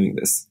be a way of doing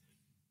this.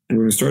 And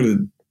when we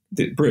started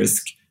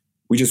Brisk,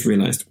 we just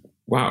realized,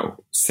 wow,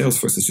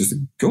 Salesforce is just a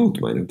gold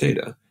mine of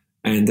data.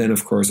 And then,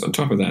 of course, on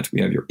top of that,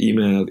 we have your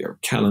email, your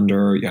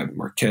calendar, you have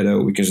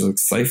Marketo. We can just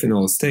siphon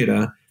all this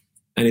data.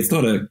 And it's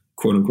not a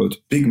quote unquote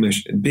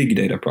big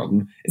data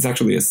problem. It's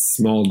actually a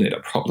small data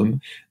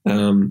problem.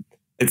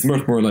 It's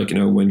much more like,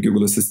 when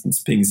Google Assistant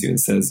pings you and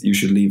says you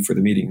should leave for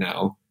the meeting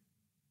now.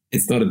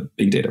 It's not a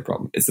big data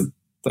problem.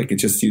 It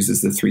just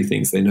uses the three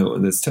things they know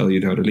and that's tell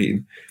you how to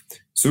leave.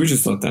 So we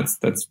just thought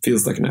that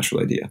feels like a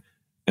natural idea.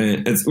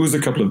 And it was a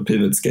couple of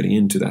pivots getting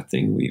into that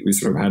thing. We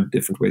sort of had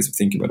different ways of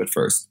thinking about it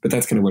first, but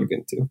that's kind of what we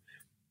get into.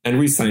 And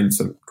we signed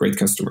some great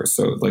customers.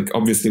 So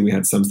obviously we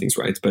had some things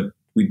right, but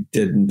we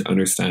didn't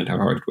understand how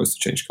hard it was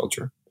to change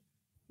culture.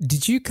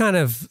 Did you kind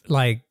of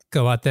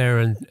go out there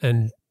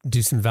and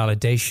do some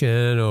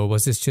validation, or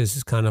was this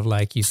just kind of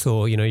like you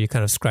saw, you're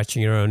kind of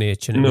scratching your own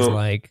itch and it was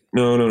like...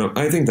 No.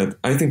 I think that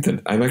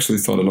I've actually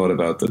thought a lot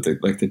about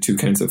the two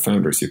kinds of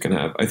founders you can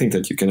have. I think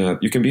that you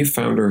can be a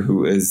founder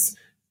who is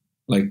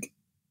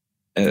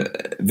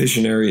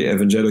visionary,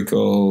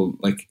 evangelical,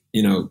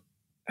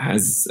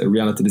 has a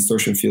reality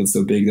distortion field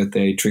so big that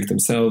they trick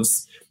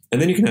themselves.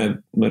 And then you can have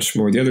much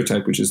more the other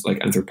type, which is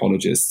like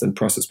anthropologists and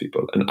process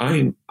people. And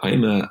I'm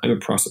a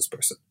process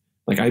person.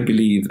 I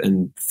believe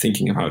in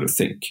thinking of how to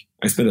think.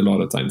 I spend a lot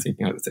of time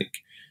thinking how to think.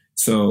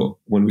 So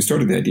when we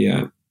started the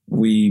idea,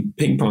 we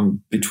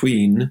ping-pong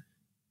between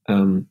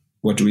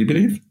what do we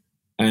believe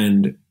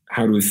and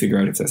how do we figure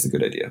out if that's a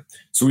good idea.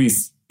 So we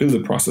build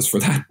a process for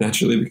that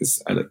naturally because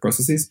I like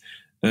processes.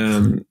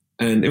 And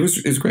it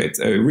was great.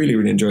 I really,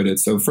 really enjoyed it.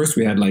 So first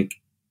we had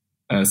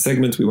a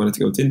segment we wanted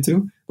to go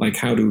into,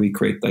 how do we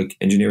create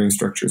engineering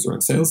structures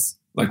around sales?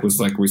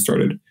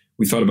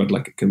 We thought about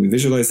can we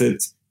visualize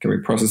it? Can we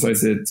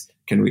processize it?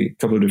 Can we, a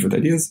couple of different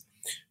ideas.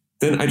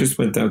 Then I just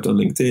went out on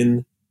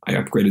LinkedIn. I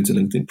upgraded to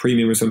LinkedIn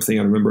Premium or something.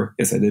 I remember.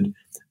 Yes, I did.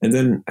 And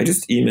then I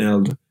just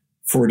emailed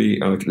 40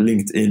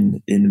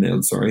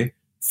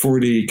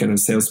 kind of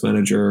sales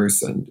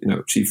managers and,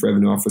 chief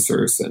revenue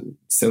officers and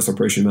sales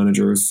operation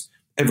managers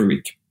every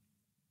week.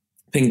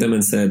 Pinged them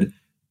and said,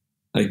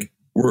 I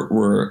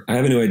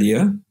have a new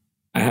idea.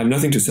 I have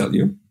nothing to sell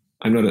you.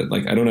 I'm not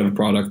I don't have a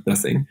product,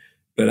 nothing.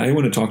 But I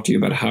want to talk to you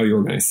about how you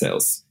organize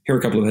sales. Here are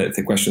a couple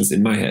of questions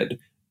in my head.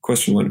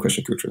 Question one,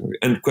 question two,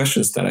 and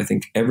questions that I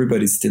think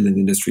everybody still in the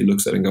industry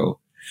looks at and go,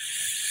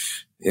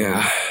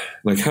 yeah,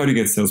 how do you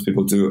get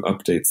salespeople to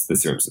update the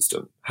CRM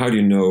system? How do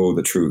you know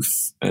the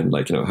truth? And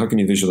how can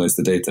you visualize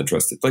the data and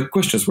trust it?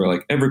 Questions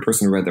where every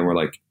person who read them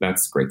were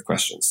that's great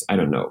questions. I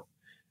don't know.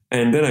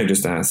 And then I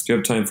just asked, do you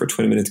have time for a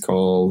 20-minute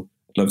call?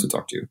 I'd love to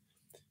talk to you.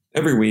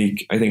 Every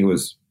week, I think it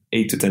was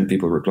 8 to 10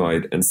 people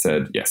replied and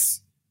said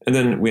yes. And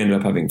then we ended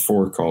up having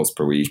 4 calls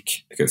per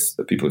week because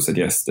the people who said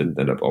yes didn't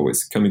end up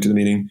always coming to the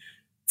meeting.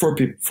 4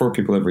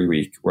 people every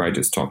week where I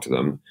just talked to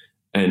them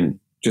and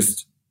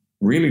just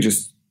really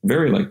just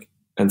very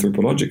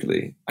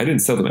anthropologically. I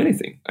didn't sell them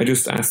anything. I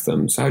just asked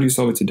them, so how do you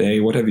solve it today?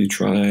 What have you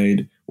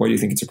tried? Why do you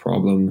think it's a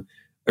problem?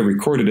 I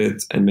recorded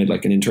it and made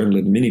an internal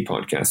little mini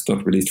podcast,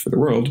 not released for the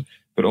world,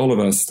 but all of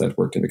us that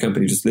worked in the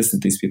company just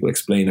listened to these people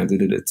explain how they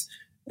did it.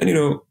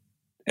 And,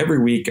 every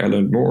week I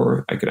learned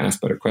more. I could ask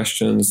better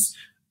questions.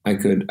 I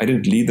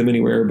didn't lead them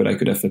anywhere, but I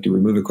could definitely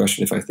remove a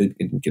question if I think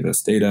it didn't give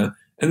us data.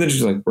 And then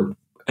just work.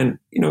 And,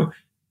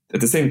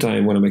 at the same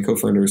time, one of my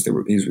co-founders, he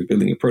was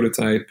building a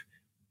prototype.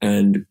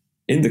 And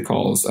in the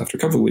calls, after a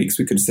couple of weeks,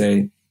 we could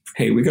say,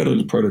 hey, we got a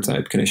little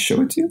prototype. Can I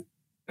show it to you?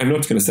 I'm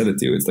not going to sell it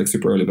to you. It's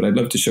super early, but I'd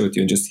love to show it to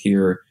you and just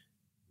hear,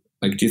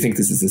 do you think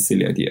this is a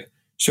silly idea?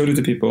 Showed it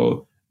to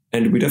people.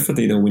 And we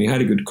definitely, when you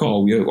had a good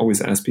call, we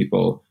always ask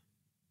people,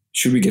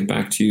 should we get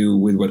back to you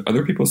with what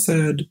other people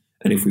said?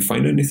 And if we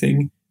find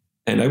anything?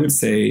 And I would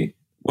say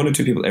 1 or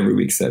 2 people every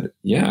week said,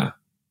 yeah,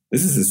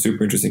 this is a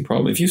super interesting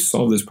problem. If you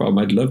solve this problem,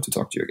 I'd love to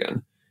talk to you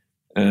again.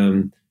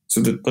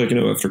 So that, like,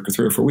 after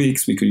 3 or 4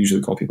 weeks, we could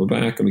usually call people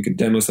back and we could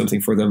demo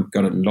something for them,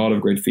 got a lot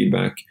of great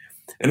feedback.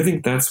 And I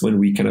think that's when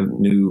we kind of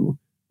knew,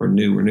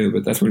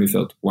 but that's when we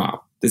felt,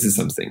 wow, this is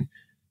something.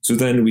 So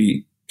then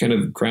we kind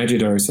of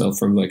graduated ourselves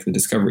from like the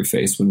discovery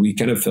phase when we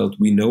kind of felt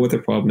we know what the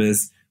problem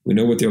is, we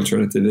know what the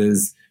alternative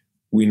is,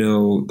 we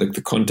know like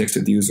the context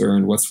of the user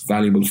and what's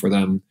valuable for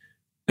them.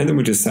 And then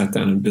we just sat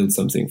down and built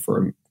something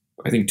for,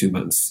 I think, 2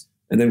 months.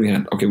 And then we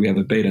have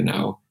a beta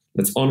now.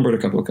 Let's onboard a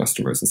couple of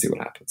customers and see what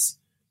happens.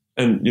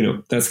 And,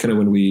 that's kind of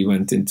when we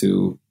went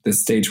into the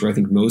stage where I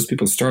think most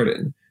people start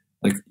in.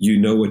 Like, you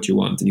know what you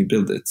want and you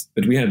build it.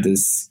 But we had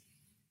this,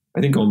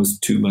 I think,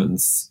 almost 2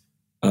 months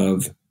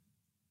of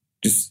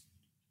just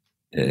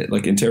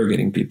like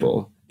interrogating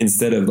people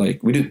instead of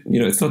like, we didn't,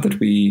 it's not that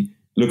we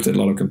looked at a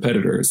lot of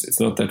competitors. It's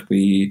not that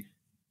we,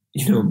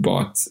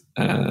 bought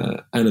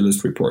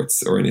analyst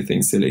reports or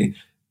anything silly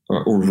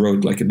or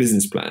wrote like a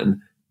business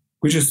plan.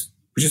 We just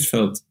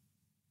felt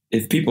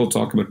if people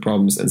talk about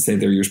problems and say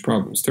they're huge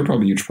problems, they're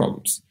probably huge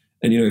problems.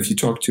 And, if you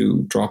talk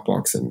to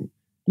Dropbox and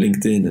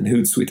LinkedIn and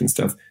Hootsuite and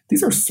stuff,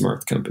 these are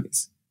smart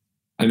companies.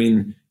 I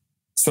mean,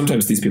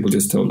 sometimes these people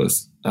just told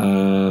us,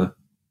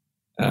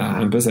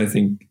 Hampus, I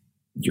think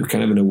you're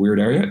kind of in a weird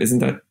area. Isn't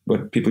that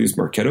what people use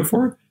Marketo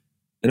for?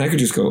 And I could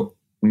just go,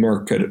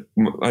 Marketo,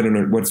 I don't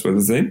know, what's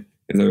his name?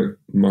 Is there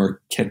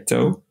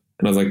Marketo?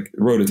 And I was like,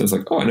 wrote it. I was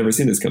like, oh, I've never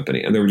seen this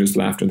company. And they were just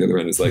laughed on the other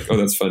end. It's like, oh,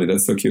 that's funny.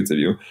 That's so cute of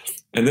you.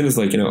 And then it's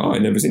like, oh,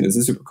 I've never seen this. This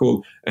is super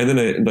cool. And then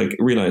I like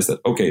realized that,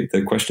 okay,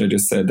 the question I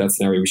just said, that's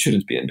an area we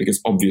shouldn't be in because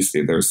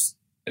obviously there's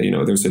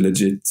a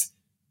legit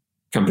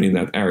company in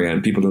that area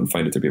and people don't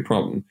find it to be a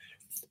problem.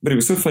 But it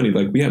was so funny.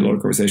 Like we had a lot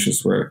of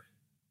conversations where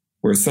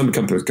some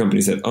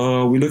company said,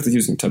 oh, we looked at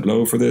using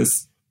Tableau for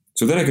this.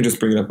 So then I could just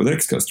bring it up with the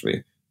next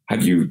customer.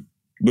 Have you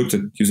looked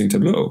at using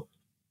Tableau?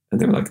 And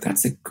they were like,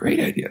 that's a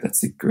great idea.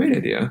 That's a great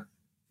idea.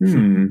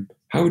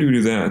 How would we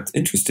do that?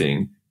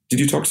 Interesting.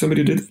 Did you talk to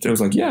somebody who did it? And I was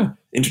like, yeah,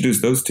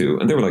 introduce those two.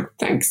 And they were like,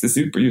 thanks, this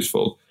is super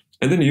useful.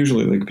 And then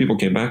usually like people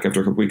came back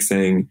after a couple of weeks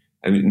saying,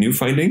 new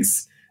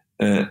findings.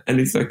 And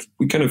it's like,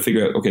 we kind of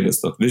figure out, okay,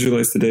 let's not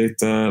visualize the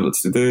data.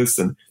 Let's do this.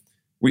 And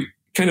we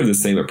kind of the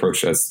same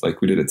approach as like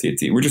we did at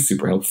TAT. We're just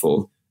super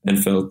helpful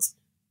and felt,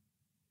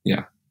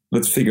 yeah,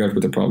 let's figure out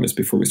what the problem is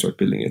before we start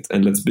building it.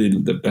 And let's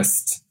build the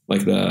best,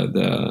 like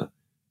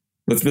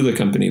let's build a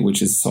company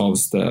which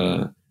solves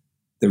the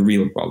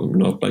real problem,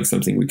 not like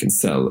something we can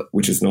sell,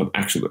 which is not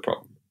actually the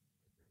problem.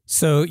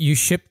 So you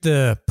shipped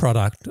the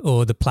product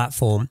or the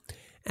platform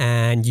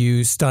and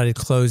you started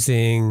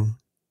closing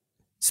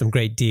some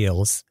great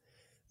deals,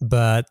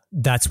 but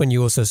that's when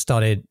you also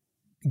started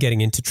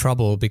getting into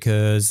trouble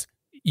because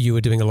you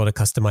were doing a lot of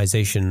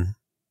customization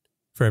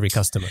for every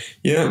customer.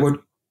 Yeah,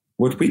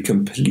 what we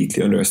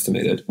completely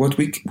underestimated, what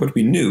we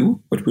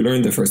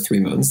learned the first 3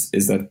 months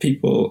is that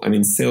people,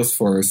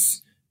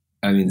 Salesforce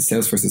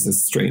is a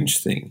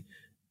strange thing.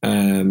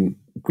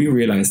 We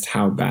realized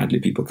how badly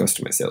people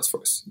customize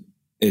Salesforce.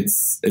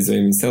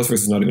 Salesforce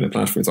is not even a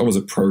platform. It's almost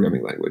a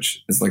programming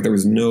language. It's like there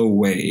was no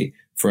way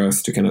for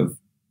us to kind of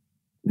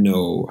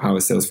know how a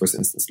Salesforce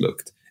instance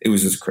looked. It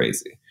was just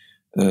crazy.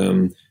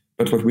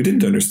 But what we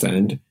didn't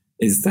understand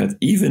is that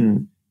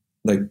even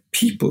like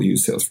people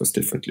use Salesforce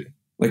differently.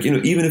 Like,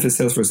 even if a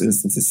Salesforce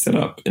instance is set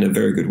up in a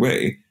very good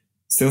way,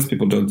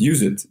 salespeople don't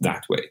use it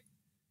that way.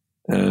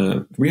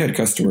 We had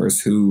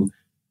customers who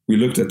we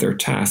looked at their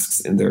tasks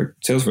in their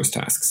Salesforce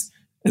tasks,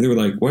 and they were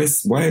like,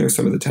 why are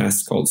some of the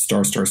tasks called ****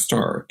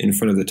 in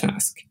front of the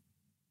task?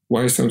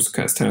 Why are some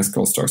tasks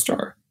called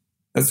 ****?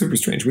 That's super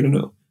strange. We don't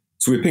know.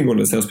 So we pinged one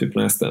of the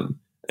salespeople and asked them,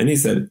 and he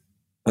said,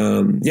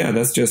 yeah,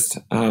 that's just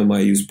how I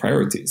use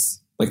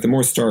priorities. Like the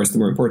more stars, the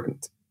more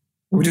important.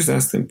 And we just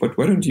asked him, but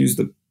why don't you use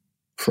the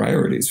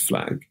priorities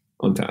flag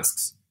on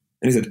tasks?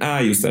 And he said, I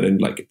used that, I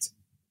didn't like it.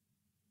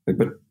 Like,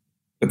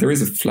 but there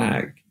is a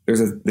flag.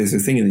 There's a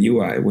thing in the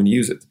UI when you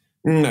use it.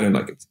 I don't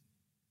like it.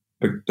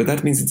 But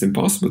that means it's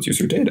impossible to use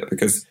your data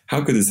because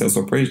how could the sales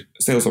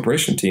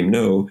operation team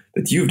know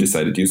that you've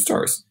decided to use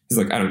stars? He's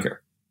like, I don't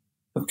care.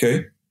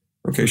 Okay,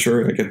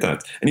 sure, I get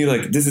that. And you're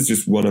like, this is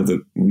just one of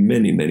the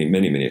many, many,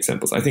 many, many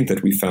examples. I think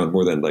that we found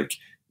more than like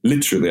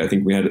literally. I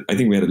think we had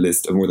a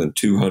list of more than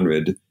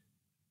 200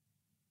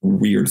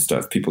 weird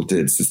stuff people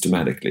did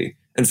systematically,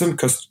 and some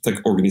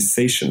like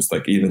organizations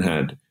like even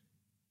had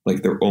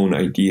like their own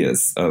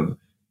ideas of,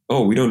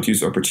 oh, we don't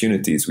use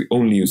opportunities, we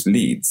only use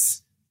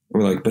leads.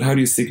 And we're like, but how do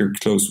you seek or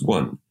close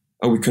one?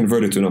 Oh, we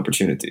convert it to an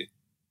opportunity.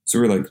 So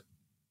we're like,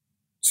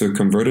 so a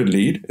converted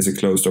lead is a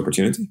closed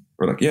opportunity?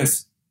 We're like,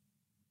 yes.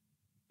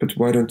 But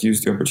why don't you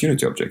use the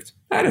opportunity object?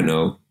 I don't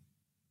know.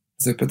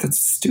 It's like, but that's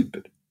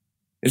stupid.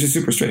 It's just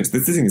super strange.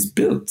 This thing is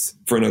built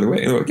for another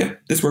way. And we're like, yeah,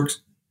 this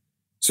works.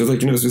 So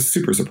like, it's just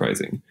super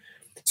surprising.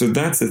 So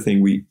that's the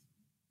thing we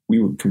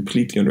were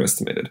completely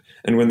underestimated.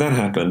 And when that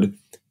happened,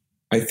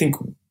 I think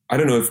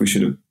there were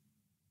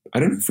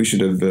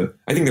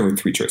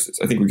 3 choices.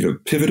 I think we could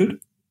have pivoted,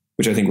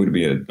 which I think would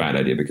be a bad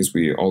idea because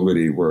we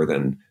already were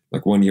then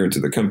like 1 year into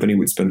the company.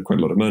 We'd spent quite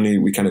a lot of money.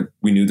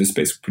 We knew the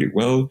space pretty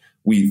well.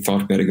 We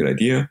thought we had a good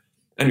idea.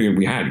 And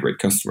we had great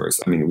customers.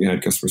 I mean, we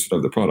had customers who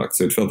loved the product.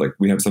 So it felt like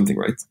we have something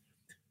right.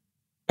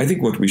 I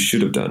think what we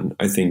should have done,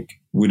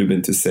 would have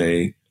been to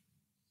say,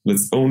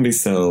 let's only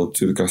sell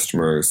to the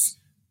customers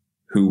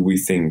who we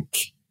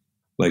think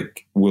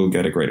like will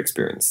get a great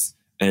experience,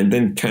 and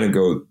then kind of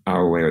go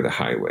our way or the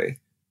highway,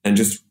 and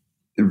just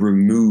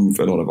remove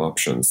a lot of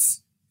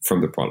options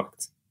from the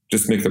product.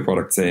 Just make the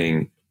product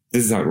saying,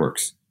 this is how it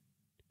works.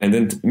 And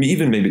then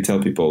even maybe tell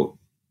people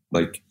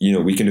like,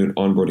 we can do an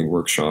onboarding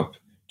workshop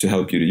to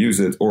help you to use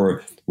it,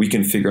 or we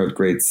can figure out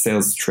great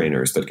sales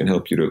trainers that can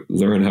help you to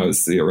learn how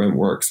CRM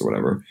works or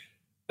whatever.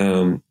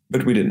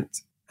 But we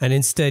didn't. And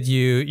instead,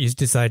 you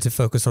decided to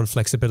focus on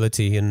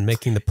flexibility and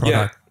making the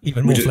product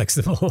even more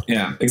flexible.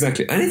 Yeah,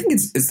 exactly. And I think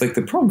it's like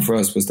the problem for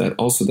us was that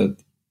also that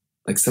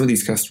like some of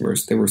these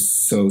customers, they were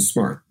so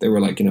smart. They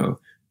were like,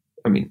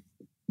 LinkedIn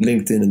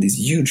and these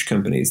huge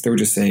companies, they were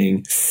just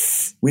saying,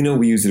 we know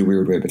we use it a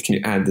weird way, but can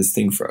you add this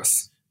thing for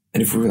us?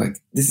 And if we were like,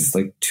 this is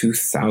like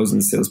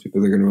 2,000 salespeople,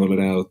 they're going to roll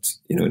it out,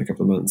 in a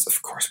couple of months.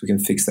 Of course, we can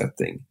fix that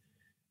thing.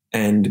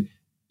 And,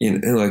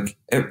 like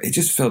it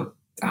just felt,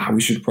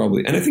 we should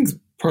probably, and I think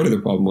part of the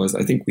problem was,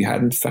 I think we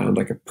hadn't found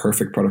like a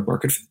perfect product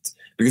market fit,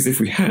 because if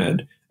we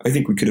had, I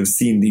think we could have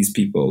seen these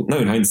people. Now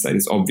in hindsight,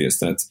 it's obvious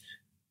that,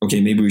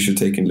 okay, maybe we should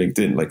take in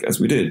LinkedIn, like as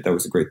we did, that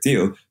was a great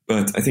deal.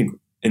 But I think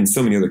in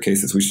so many other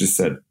cases, we just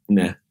said,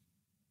 nah,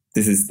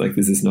 this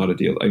is not a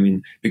deal. I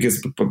mean,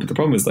 because, but the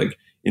problem is like,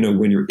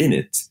 when you're in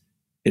it,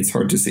 it's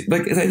hard to see.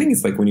 Like, I think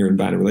it's like when you're in a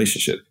bad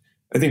relationship.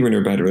 I think when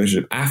you're in a bad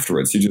relationship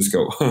afterwards, you just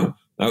go,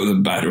 that was a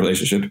bad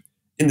relationship.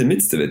 In the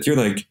midst of it, you're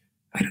like,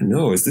 I don't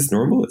know. Is this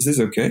normal? Is this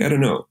okay? I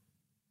don't know.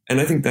 And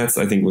I think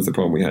was the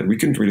problem we had. We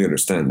couldn't really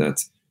understand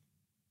that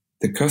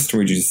the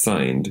customer you just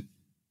signed,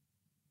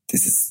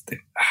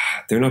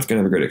 they're not going to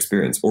have a great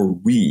experience, or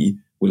we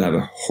will have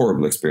a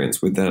horrible experience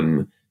with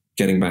them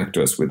getting back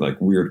to us with like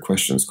weird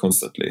questions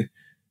constantly.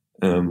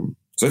 So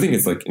I think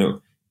it's like,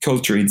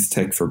 culture eats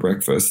tech for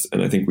breakfast.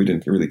 And I think we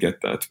didn't really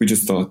get that. We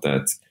just thought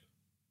that,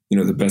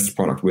 the best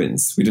product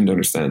wins. We didn't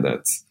understand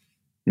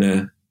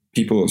that,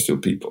 people are still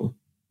people.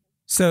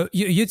 So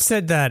you'd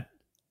said that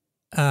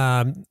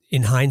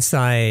in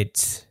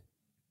hindsight,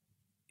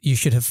 you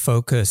should have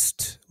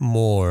focused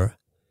more.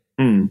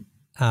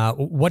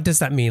 What does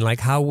that mean? Like,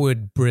 how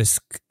would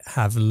Brisk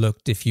have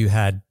looked if you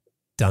had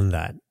done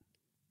that?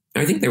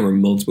 I think there were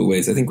multiple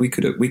ways. I think we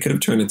could have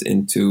turned it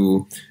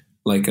into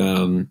like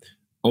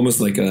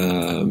almost like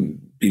a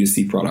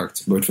B2C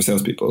product, but for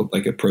salespeople,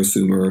 like a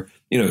prosumer,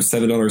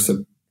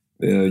 $7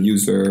 a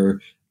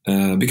user,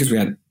 because we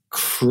had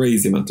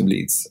crazy amount of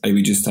leads.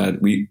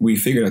 We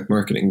figured out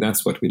marketing.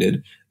 That's what we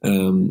did.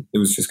 It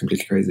was just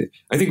completely crazy.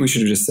 I think we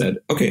should have just said,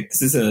 okay,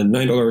 this is a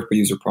 $9 per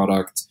user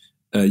product.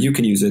 You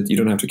can use it. You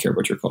don't have to care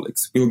about your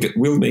colleagues.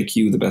 We'll make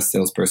you the best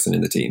salesperson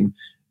in the team.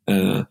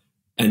 And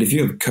if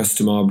you have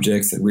custom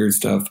objects and weird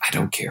stuff, I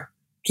don't care.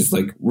 Just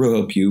like, we'll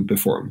help you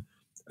perform.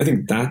 I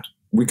think that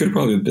we could have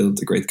probably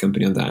built a great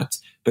company on that,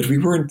 but we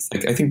weren't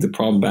like, I think the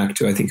problem back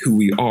to, who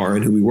we are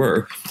and who we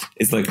were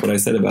is like what I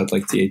said about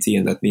like TAT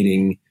and that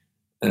meeting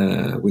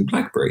with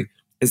BlackBerry,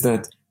 is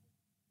that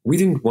we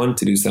didn't want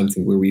to do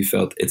something where we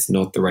felt it's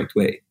not the right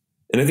way.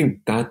 And I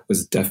think that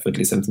was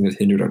definitely something that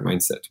hindered our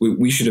mindset.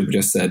 We should have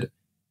just said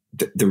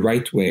the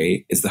right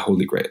way is the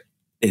holy grail.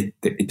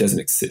 It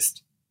doesn't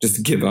exist.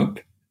 Just give up.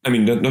 I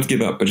mean, not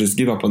give up, but just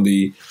give up on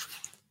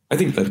I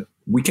think that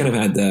we kind of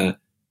had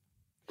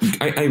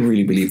I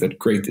really believe that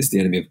great is the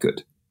enemy of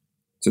good.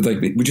 So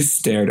like we just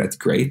stared at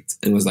great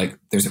and was like,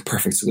 there's a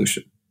perfect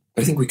solution.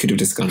 But I think we could have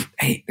just gone,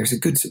 hey, there's a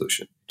good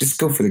solution. Just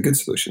go for the good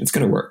solution. It's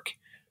going to work.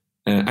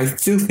 I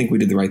still think we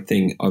did the right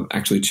thing of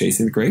actually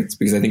chasing the great,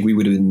 because I think we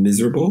would have been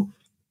miserable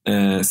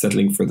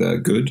settling for the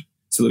good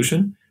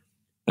solution.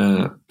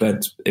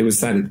 But it was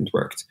sad it didn't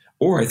work.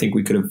 Or I think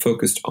we could have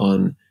focused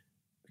on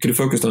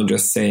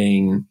just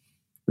saying,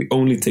 we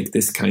only take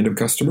this kind of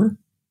customer.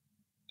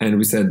 And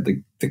we said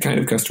the kind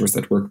of customers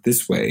that work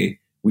this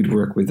way, we'd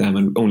work with them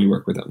and only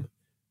work with them.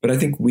 But I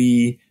think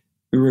we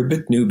were a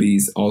bit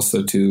newbies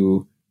also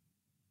to,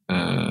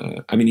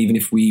 even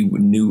if we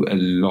knew a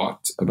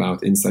lot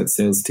about inside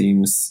sales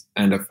teams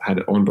and have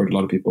had onboard a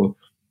lot of people,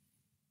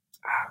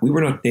 we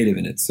were not native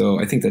in it. So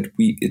I think that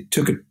it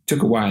took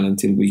a while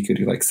until we could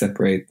like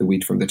separate the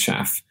wheat from the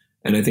chaff.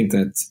 And I think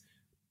that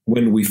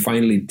when we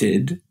finally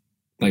did,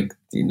 like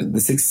the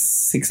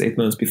 6-8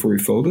 months before we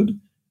folded,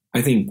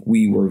 I think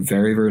we were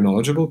very, very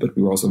knowledgeable, but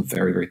we were also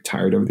very, very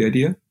tired of the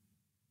idea.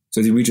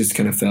 So we just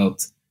kind of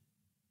felt,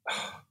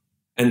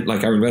 and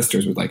like our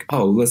investors were like,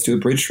 oh, let's do a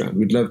bridge round.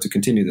 We'd love to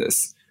continue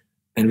this.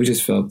 And we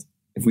just felt,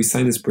 if we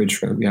sign this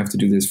bridge round, we have to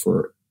do this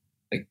for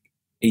like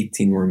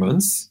 18 more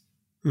months.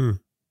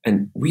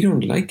 And we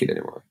don't like it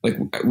anymore. Like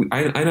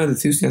I'm not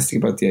enthusiastic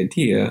about the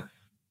idea.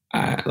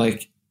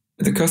 Like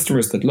the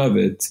customers that love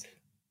it,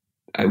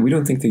 we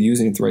don't think they're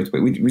using it the right way.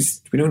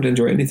 We don't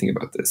enjoy anything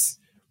about this.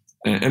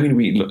 We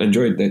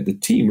enjoyed the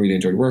team really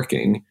enjoyed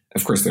working.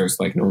 Of course, there's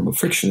like normal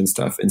friction and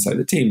stuff inside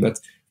the team, but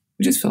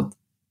we just felt,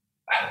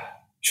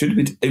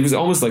 it was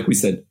almost like we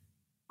said,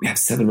 we have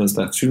 7 months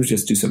left. Should we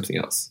just do something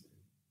else?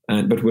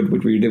 But what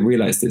we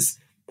realized is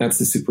that's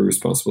the super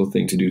responsible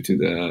thing to do to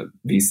the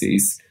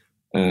VCs.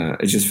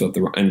 It just felt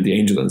and the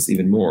angels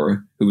even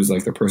more, who was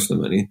like their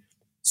personal money.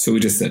 So we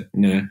just said,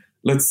 nah,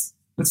 let's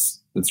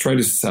try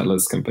to settle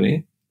this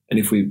company. And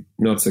if we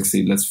not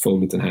succeed, let's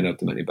fold it and hand out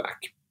the money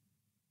back.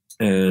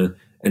 And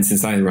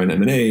since I ran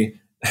M&A,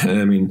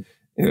 I mean,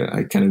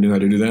 I kind of knew how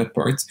to do that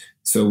part.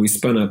 So we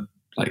spun up,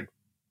 like,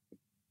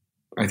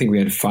 I think we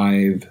had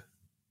 5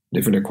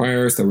 different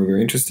acquirers that were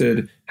very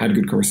interested, had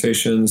good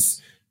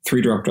conversations.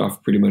 3 dropped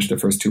off pretty much the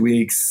first 2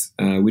 weeks.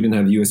 We didn't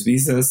have US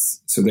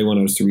visas, so they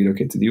wanted us to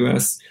relocate to the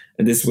US.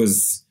 And this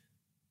was,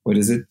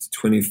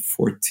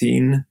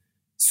 2014?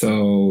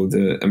 So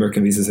the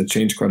American visas had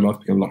changed quite a lot,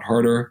 become a lot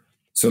harder.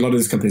 So a lot of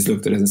these companies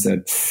looked at it and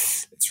said,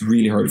 it's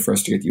really hard for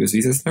us to get US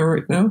visas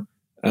right now.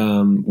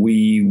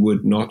 We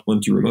would not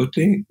want you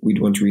remotely.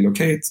 We'd want to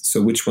relocate.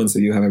 So which ones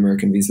of you have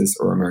American visas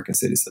or American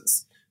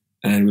citizens?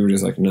 And we were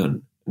just like,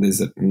 none. And they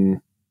said,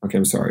 okay,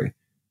 I'm sorry.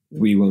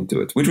 We won't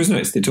do it, which was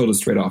nice. They told us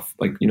straight off,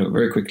 like,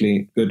 very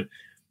quickly, good.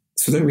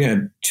 So then we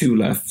had 2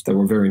 left that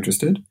were very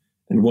interested.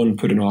 And one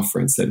put an offer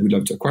and said, we'd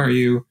love to acquire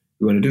you.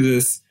 We want to do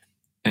this.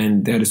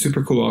 And they had a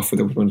super cool offer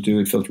that we wanted to do.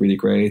 It felt really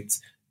great.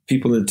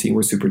 People in the team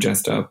were super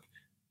jazzed up.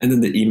 And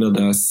then they emailed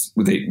us.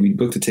 We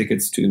booked the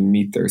tickets to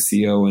meet their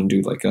CEO and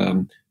do like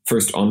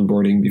first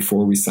onboarding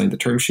before we signed the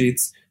term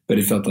sheets. But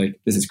it felt like,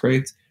 this is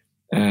great.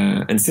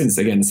 And since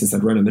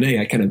I'd run M&A,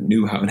 I kind of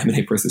knew how an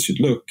M&A process should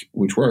look,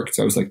 which worked.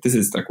 So I was like, this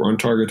is like, we're on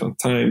target, on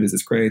time. This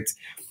is great.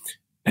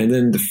 And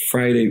then the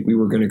Friday, we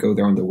were going to go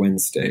there on the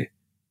Wednesday.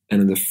 And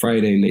on the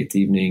Friday, late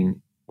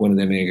evening, one of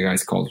the M&A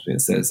guys calls me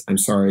and says, I'm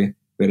sorry,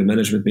 we had a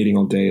management meeting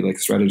all day, like a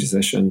strategy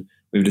session.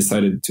 We've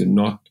decided to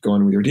not go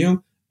on with your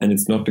deal. And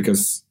it's not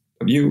because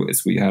of you.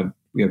 It's we have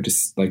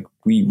just like,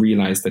 we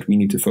realized that we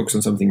need to focus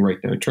on something right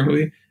now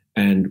internally.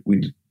 And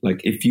we like,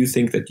 if you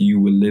think that you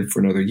will live for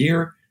another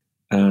year,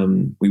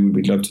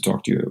 we'd love to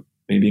talk to you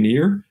maybe in a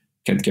year.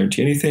 Can't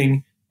guarantee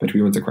anything, but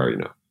we want to acquire you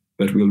now.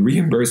 But we'll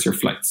reimburse your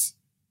flights.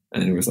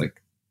 And it was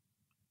like,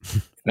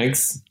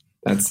 thanks.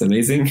 That's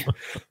amazing.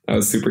 That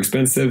was super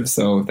expensive.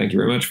 So thank you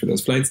very much for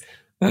those flights.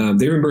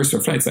 They reimbursed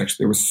our flights,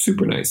 actually. They were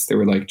super nice. They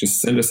were like,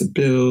 just send us a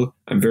bill.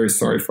 I'm very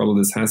sorry for all of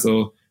this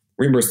hassle.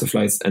 Reimbursed the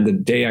flights. And the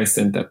day I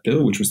sent that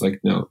bill, which was like,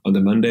 no, on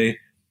the Monday,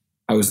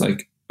 I was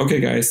like, okay,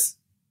 guys,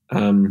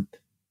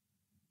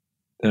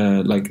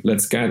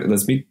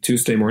 let's meet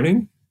Tuesday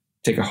morning,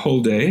 take a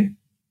whole day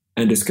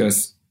and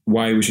discuss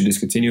why we should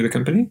discontinue the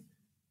company.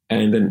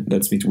 And then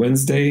let's meet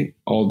Wednesday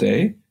all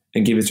day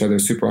and give each other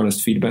super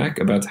honest feedback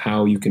about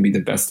how you can be the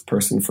best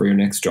person for your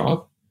next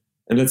job.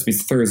 And let's meet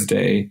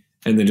Thursday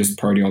and then just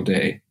party all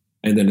day.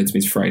 And then let's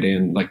meet Friday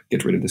and like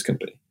get rid of this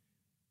company.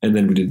 And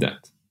then we did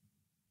that.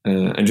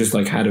 And just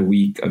like had a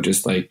week of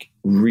just like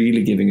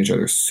really giving each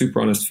other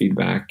super honest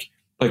feedback.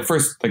 The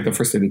first day,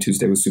 the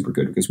Tuesday was super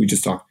good because we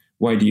just talked,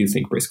 why do you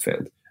think Brisk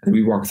failed? And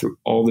we walked through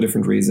all the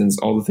different reasons,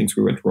 all the things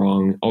we went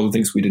wrong, all the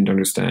things we didn't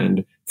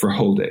understand for a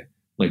whole day,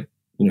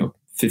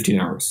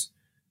 15 hours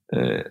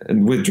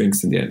and with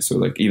drinks in the end. So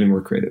like even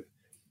more creative.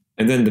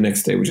 And then the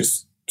next day was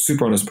just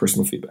super honest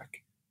personal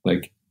feedback.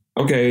 Like,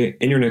 okay,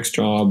 in your next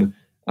job,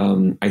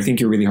 I think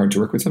you're really hard to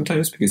work with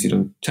sometimes because you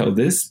don't tell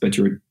this, but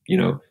you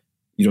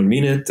don't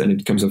mean it. And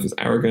it comes off as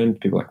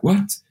arrogant. People are like,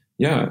 what?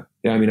 Yeah.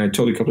 I mean, I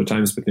told you a couple of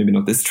times, but maybe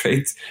not this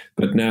trait.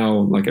 But now,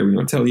 like, I really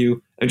want to tell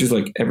you. And just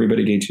like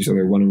everybody gave each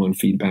other one-on-one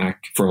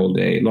feedback for a whole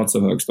day. Lots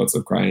of hugs, lots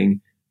of crying.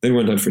 Then we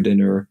went out for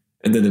dinner.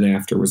 And then the day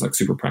after was like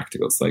super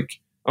practical. It's like,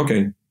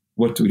 okay,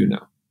 what do we do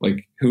now?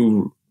 Like,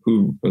 who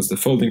was the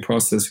folding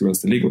process? Who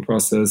runs the legal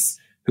process?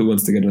 Who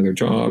wants to get another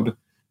job?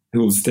 Who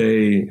will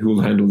stay? Who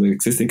will handle the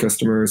existing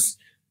customers?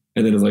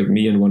 And then it's like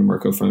me and one of our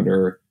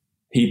co-founder,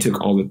 he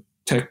took all the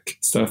tech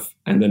stuff.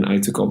 And then I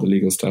took all the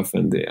legal stuff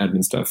and the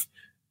admin stuff.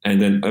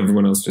 And then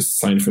everyone else just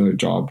signed for their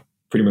job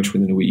pretty much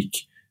within a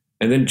week.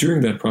 And then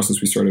during that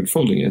process, we started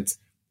folding it.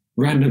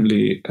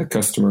 Randomly, a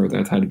customer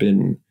that had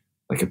been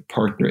like a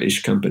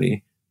partner-ish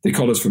company, they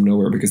called us from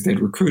nowhere because they had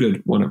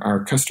recruited one of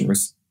our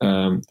customers,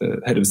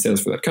 the head of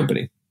sales for that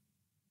company.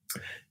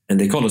 And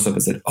they called us up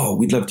and said, oh,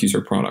 we'd love to use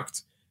your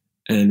product.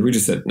 And we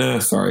just said, nah,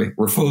 sorry,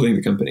 we're folding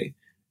the company.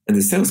 And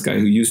the sales guy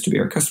who used to be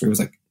our customer was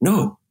like,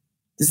 no,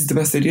 this is the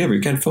best idea ever.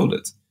 You can't fold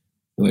it.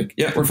 We're like,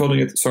 yeah, we're folding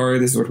it. Sorry,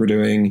 this is what we're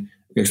doing.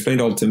 We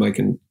explained all to him. I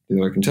can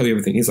tell you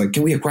everything. He's like,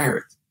 can we acquire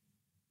it?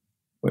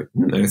 Like,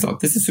 and I thought,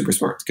 this is super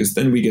smart because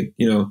then we get,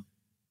 the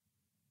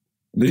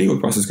legal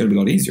process is going to be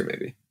a lot easier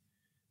maybe.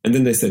 And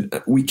then they said,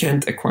 we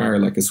can't acquire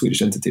like a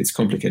Swedish entity. It's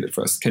complicated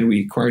for us. Can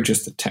we acquire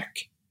just the tech?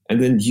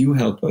 And then you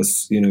help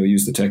us,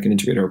 use the tech and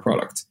integrate our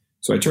product.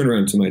 So I turned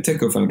around to my tech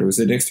co-founder who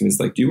sat next to me. It's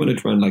like, do you want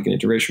to run like an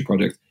integration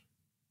project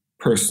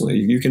personally?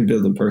 You can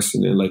build them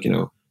personally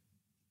and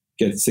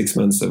get 6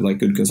 months of like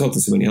good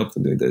consultancy when you help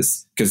them do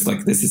this. Because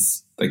like, this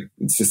is like,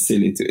 it's just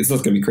silly. It's not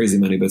going to be crazy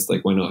money, but it's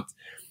like, why not?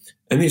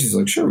 And he's just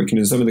like, sure, we can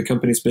do some of the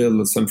company's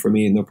build, some for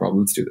me, no problem,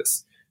 let's do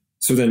this.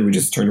 So then we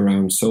just turned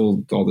around,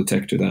 sold all the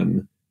tech to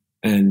them.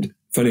 And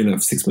funny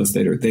enough, 6 months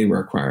later, they were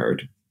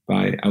acquired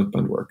by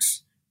Outbound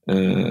Works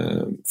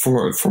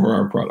for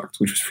our product,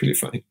 which was really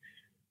funny.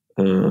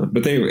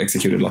 But they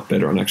executed a lot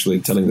better on actually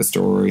telling the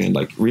story and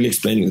like really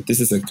explaining that this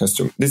is a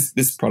custom.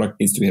 This product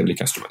needs to be heavily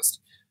customized.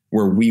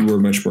 Where we were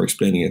much more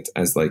explaining it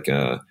as like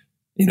a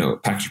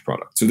packaged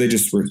product. So they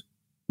just were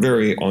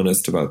very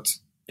honest about,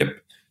 yep,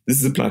 this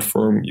is a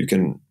platform you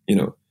can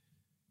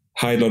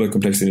hide a lot of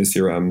complexity in a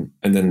CRM,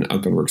 and then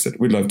outbound works it.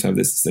 We'd love to have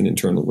this as an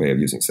internal way of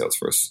using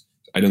Salesforce.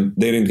 They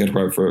didn't get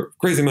acquired for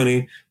crazy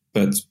money,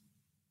 but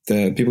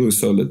the people who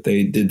sold it,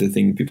 they did the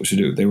thing people should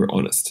do. They were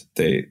honest.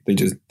 They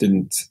just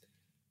didn't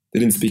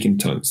speak in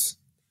tongues.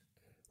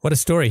 What a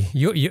story.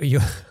 You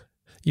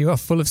are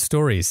full of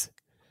stories.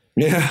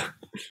 Yeah.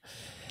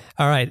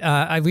 All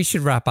right. We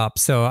should wrap up.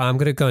 So I'm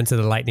going to go into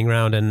the lightning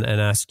round and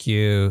ask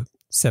you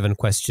 7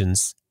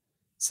 questions.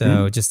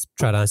 So just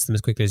try to answer them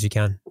as quickly as you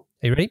can. Are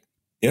you ready?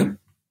 Yeah.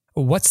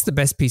 What's the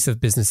best piece of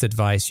business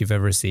advice you've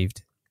ever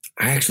received?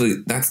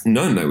 That's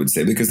none, I would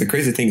say, because the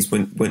crazy thing is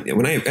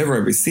when I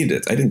received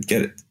it, I didn't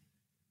get it.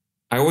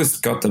 I always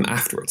got them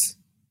afterwards.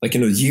 Like,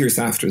 years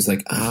after, it's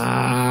like,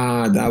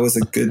 that was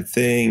a good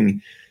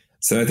thing.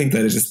 So I think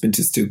that has just been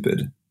too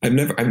stupid. I've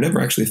never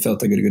actually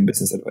felt like a good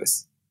business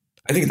advice.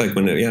 I think like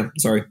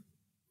sorry.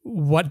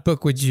 What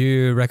book would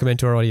you recommend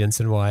to our audience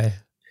and why?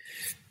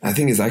 The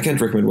thing is, I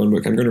can't recommend one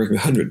book. I'm going to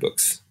recommend 100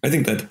 books. I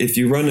think that if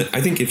you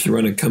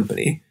run a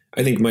company,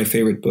 I think my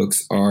favorite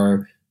books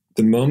are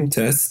The Mom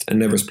Test and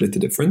Never Split the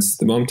Difference.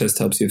 The Mom Test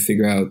helps you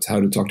figure out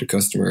how to talk to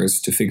customers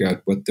to figure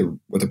out what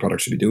the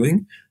product should be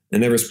doing.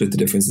 And Never Split the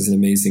Difference is an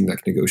amazing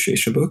like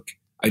negotiation book.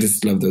 I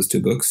just love those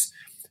 2 books.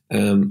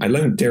 I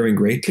learned Daring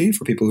Greatly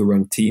for people who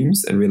run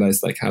teams and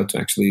realize like how to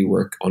actually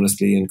work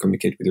honestly and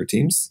communicate with your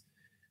teams.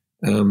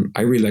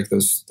 I really like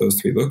those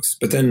 3 books.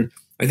 But then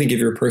I think if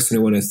you're a person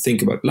who want to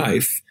think about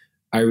life,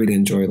 I really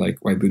enjoy like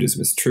Why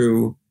Buddhism is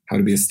True, How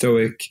to Be a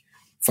Stoic,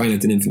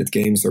 Finite and Infinite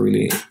Games are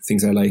really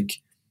things I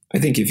like. I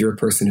think if you're a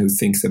person who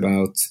thinks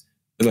about,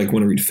 like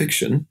want to read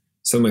fiction,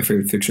 some of my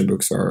favorite fiction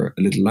books are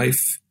A Little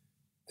Life,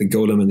 The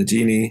Golem and the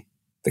Genie,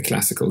 The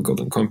Classical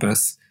Golden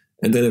Compass,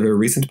 and then a very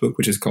recent book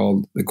which is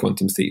called The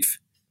Quantum Thief.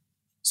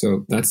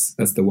 So that's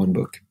the one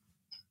book.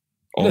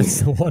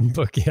 That's the one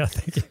book, yeah.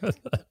 Thank you for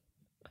that.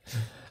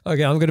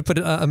 Okay, I'm going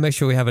to make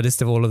sure we have a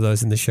list of all of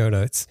those in the show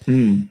notes.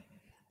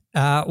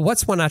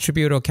 What's one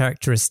attribute or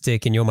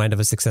characteristic in your mind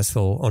of a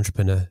successful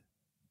entrepreneur?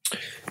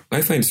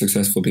 I find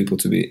successful people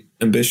to be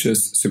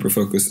ambitious, super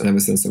focused, and have a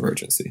sense of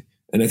urgency.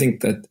 And I think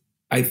that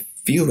I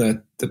feel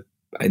that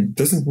it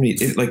doesn't mean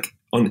it, like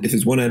if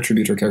it's one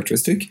attribute or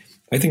characteristic.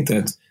 I think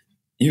that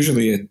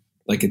usually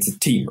it's a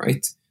team,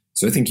 right?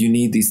 So I think you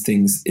need these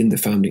things in the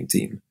founding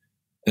team.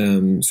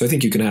 So I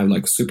think you can have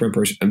like super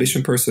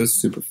ambition person,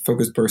 super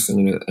focused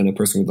person, and a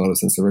person with a lot of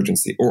sense of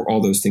urgency, or all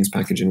those things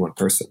packaged in one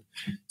person.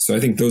 So I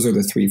think those are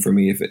the 3 for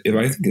me.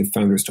 If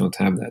founders don't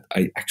have that,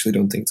 I actually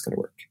don't think it's going to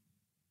work.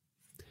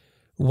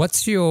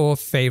 What's your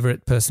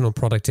favorite personal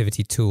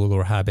productivity tool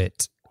or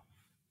habit?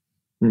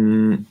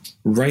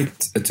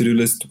 Write a to-do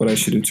list, what I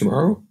should do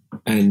tomorrow,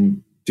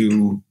 and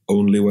do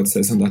only what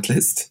says on that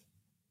list.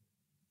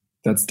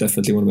 That's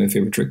definitely one of my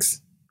favorite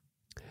tricks.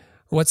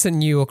 What's a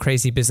new or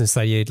crazy business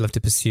idea you'd love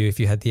to pursue if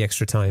you had the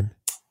extra time?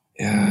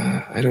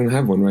 Yeah, I don't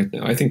have one right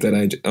now. I think that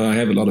I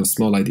have a lot of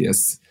small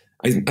ideas.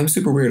 I'm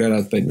super weirded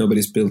out that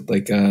nobody's built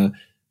like a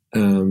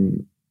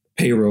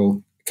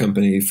payroll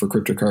company for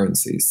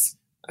cryptocurrencies.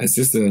 It's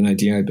just an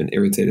idea I've been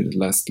irritated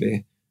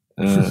lastly.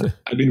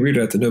 I've been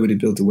weirded out that nobody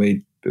built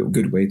a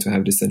good way to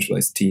have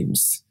decentralized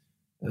teams.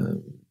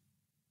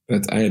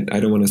 But I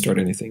don't want to start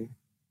anything.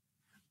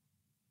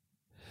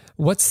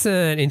 What's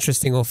an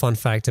interesting or fun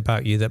fact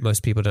about you that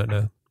most people don't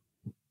know?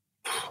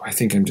 I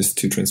think I'm just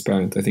too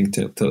transparent. I think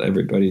tell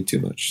everybody too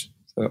much.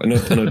 So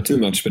not too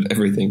much, but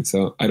everything.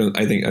 So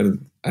nothing.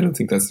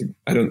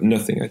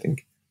 I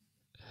think.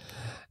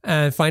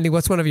 And finally,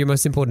 what's one of your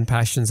most important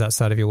passions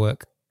outside of your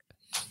work?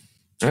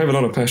 I have a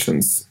lot of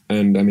passions,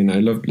 and I mean, I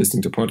love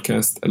listening to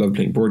podcasts. I love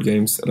playing board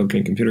games. I love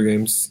playing computer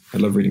games. I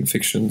love reading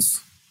fiction.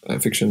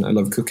 I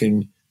love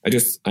cooking. I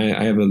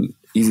have an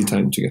easy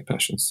time to get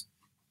passions.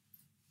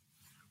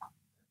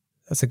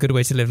 That's a good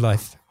way to live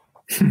life.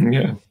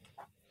 Yeah.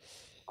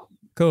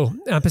 Cool.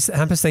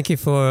 Hampus, thank you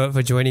for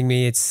joining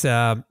me. It's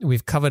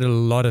we've covered a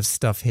lot of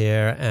stuff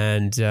here,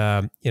 and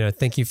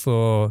thank you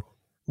for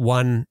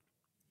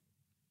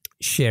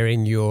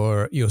sharing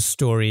your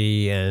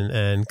story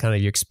and kind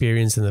of your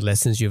experience and the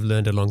lessons you've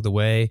learned along the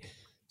way.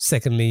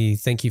 Secondly,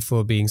 thank you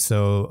for being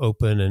so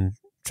open and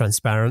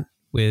transparent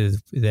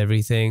with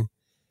everything.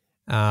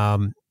 I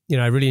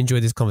really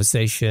enjoyed this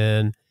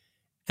conversation,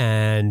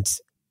 and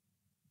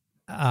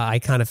I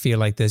kind of feel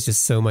like there's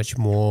just so much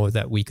more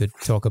that we could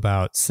talk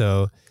about.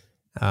 So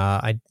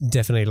I'd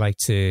definitely like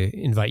to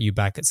invite you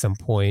back at some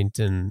point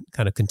and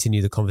kind of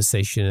continue the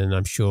conversation. And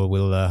I'm sure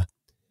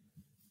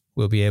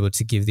we'll be able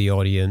to give the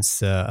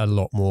audience a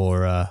lot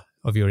more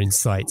of your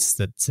insights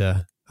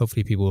that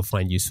hopefully people will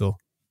find useful.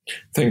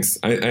 Thanks.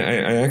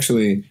 I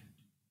actually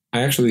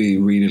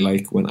really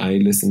like when I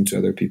listen to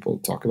other people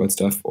talk about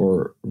stuff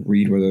or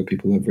read what other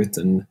people have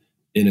written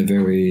in a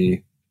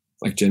very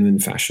like genuine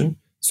fashion.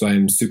 So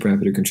I'm super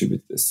happy to contribute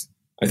to this.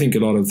 I think a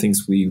lot of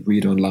things we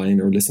read online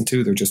or listen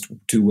to, they're just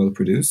too well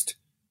produced.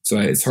 So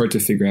it's hard to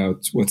figure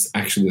out what's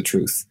actually the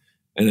truth.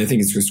 And I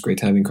think it's just great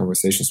having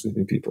conversations with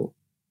new people.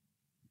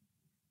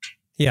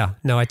 Yeah,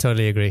 no, I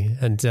totally agree.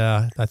 And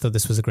I thought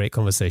this was a great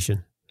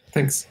conversation.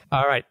 Thanks.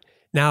 All right.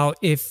 Now,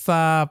 if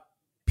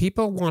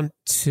people want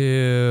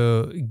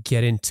to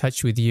get in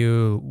touch with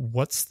you,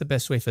 what's the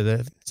best way for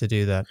them to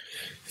do that?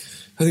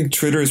 I think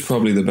Twitter is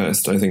probably the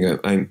best. I think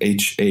I'm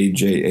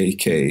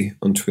HAJAK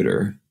on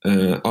Twitter.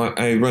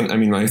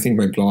 I think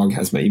my blog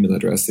has my email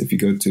address. If you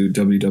go to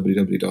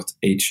www.hajk.se,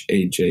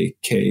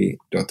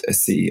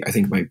 I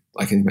think my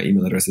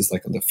email address is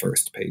like on the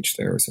first page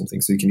there or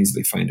something, so you can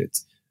easily find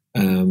it.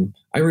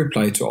 I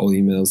reply to all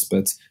emails,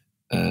 but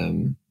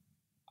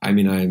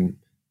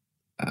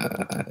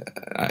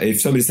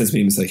if somebody sends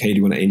me emails like, "Hey, do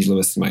you want to angel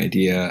invest in my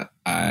idea?"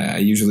 I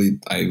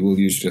will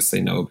usually just say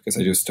no because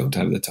I just don't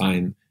have the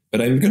time. But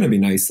I'm going to be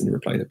nice and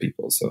reply to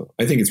people. So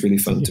I think it's really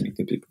fun to meet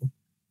new people.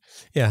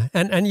 Yeah.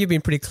 And you've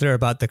been pretty clear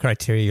about the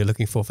criteria you're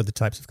looking for the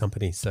types of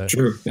companies. So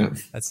true. Yeah.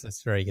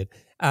 That's very good.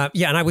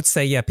 And I would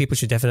say, people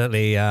should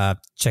definitely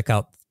check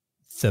out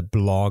the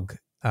blog.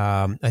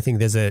 I think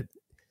there's a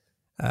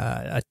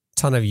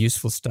ton of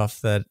useful stuff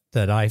that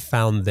I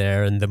found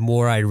there. And the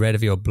more I read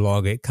of your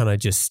blog, it kind of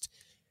just,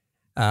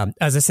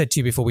 as I said to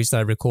you before we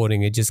started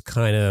recording, it just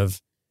kind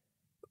of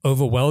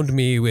overwhelmed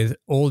me with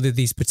all of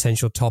these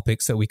potential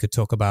topics that we could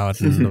talk about.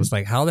 And I was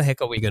like, how the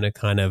heck are we going to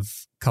kind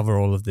of cover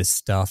all of this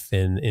stuff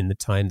in the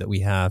time that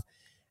we have?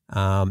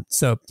 But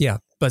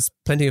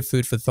plenty of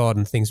food for thought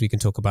and things we can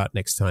talk about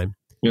next time.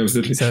 Yeah,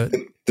 absolutely. So,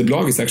 the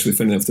blog is actually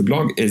funny enough.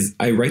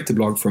 I write the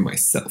blog for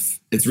myself.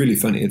 It's really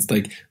funny. It's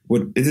like,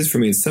 what it is for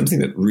me is something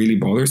that really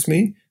bothers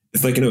me.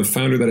 It's like, a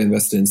founder that I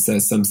invested in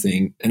says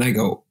something and I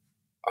go,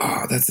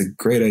 that's a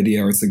great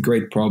idea, or it's a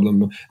great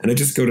problem. And I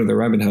just go to the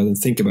rabbit hole and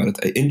think about it.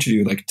 I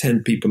interview like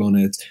 10 people on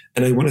it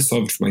and I want to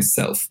solve it for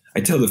myself.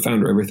 I tell the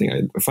founder everything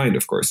I find,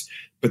 of course,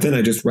 but then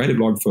I just write a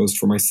blog post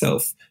for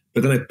myself.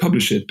 But then I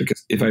publish it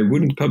because if I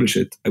wouldn't publish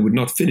it, I would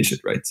not finish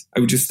it, right? I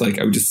would just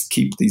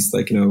keep these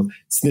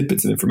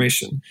snippets of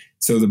information.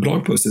 So the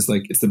blog post is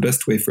like, it's the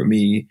best way for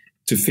me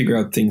to figure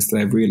out things that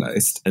I've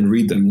realized and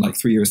read them like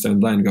 3 years down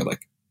the line and go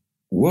like,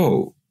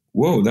 whoa,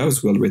 that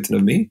was well written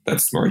of me.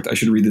 That's smart. I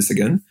should read this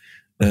again.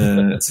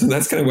 So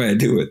that's kind of why I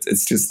do it.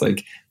 It's just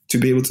like to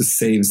be able to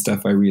save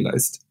stuff I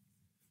realized.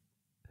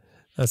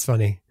 That's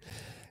funny.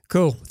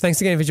 Cool.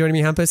 Thanks again for joining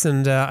me, Hampus,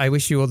 and I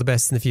wish you all the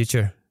best in the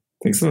future.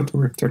 Thanks a lot,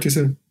 Omar. Talk to you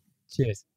soon. Cheers.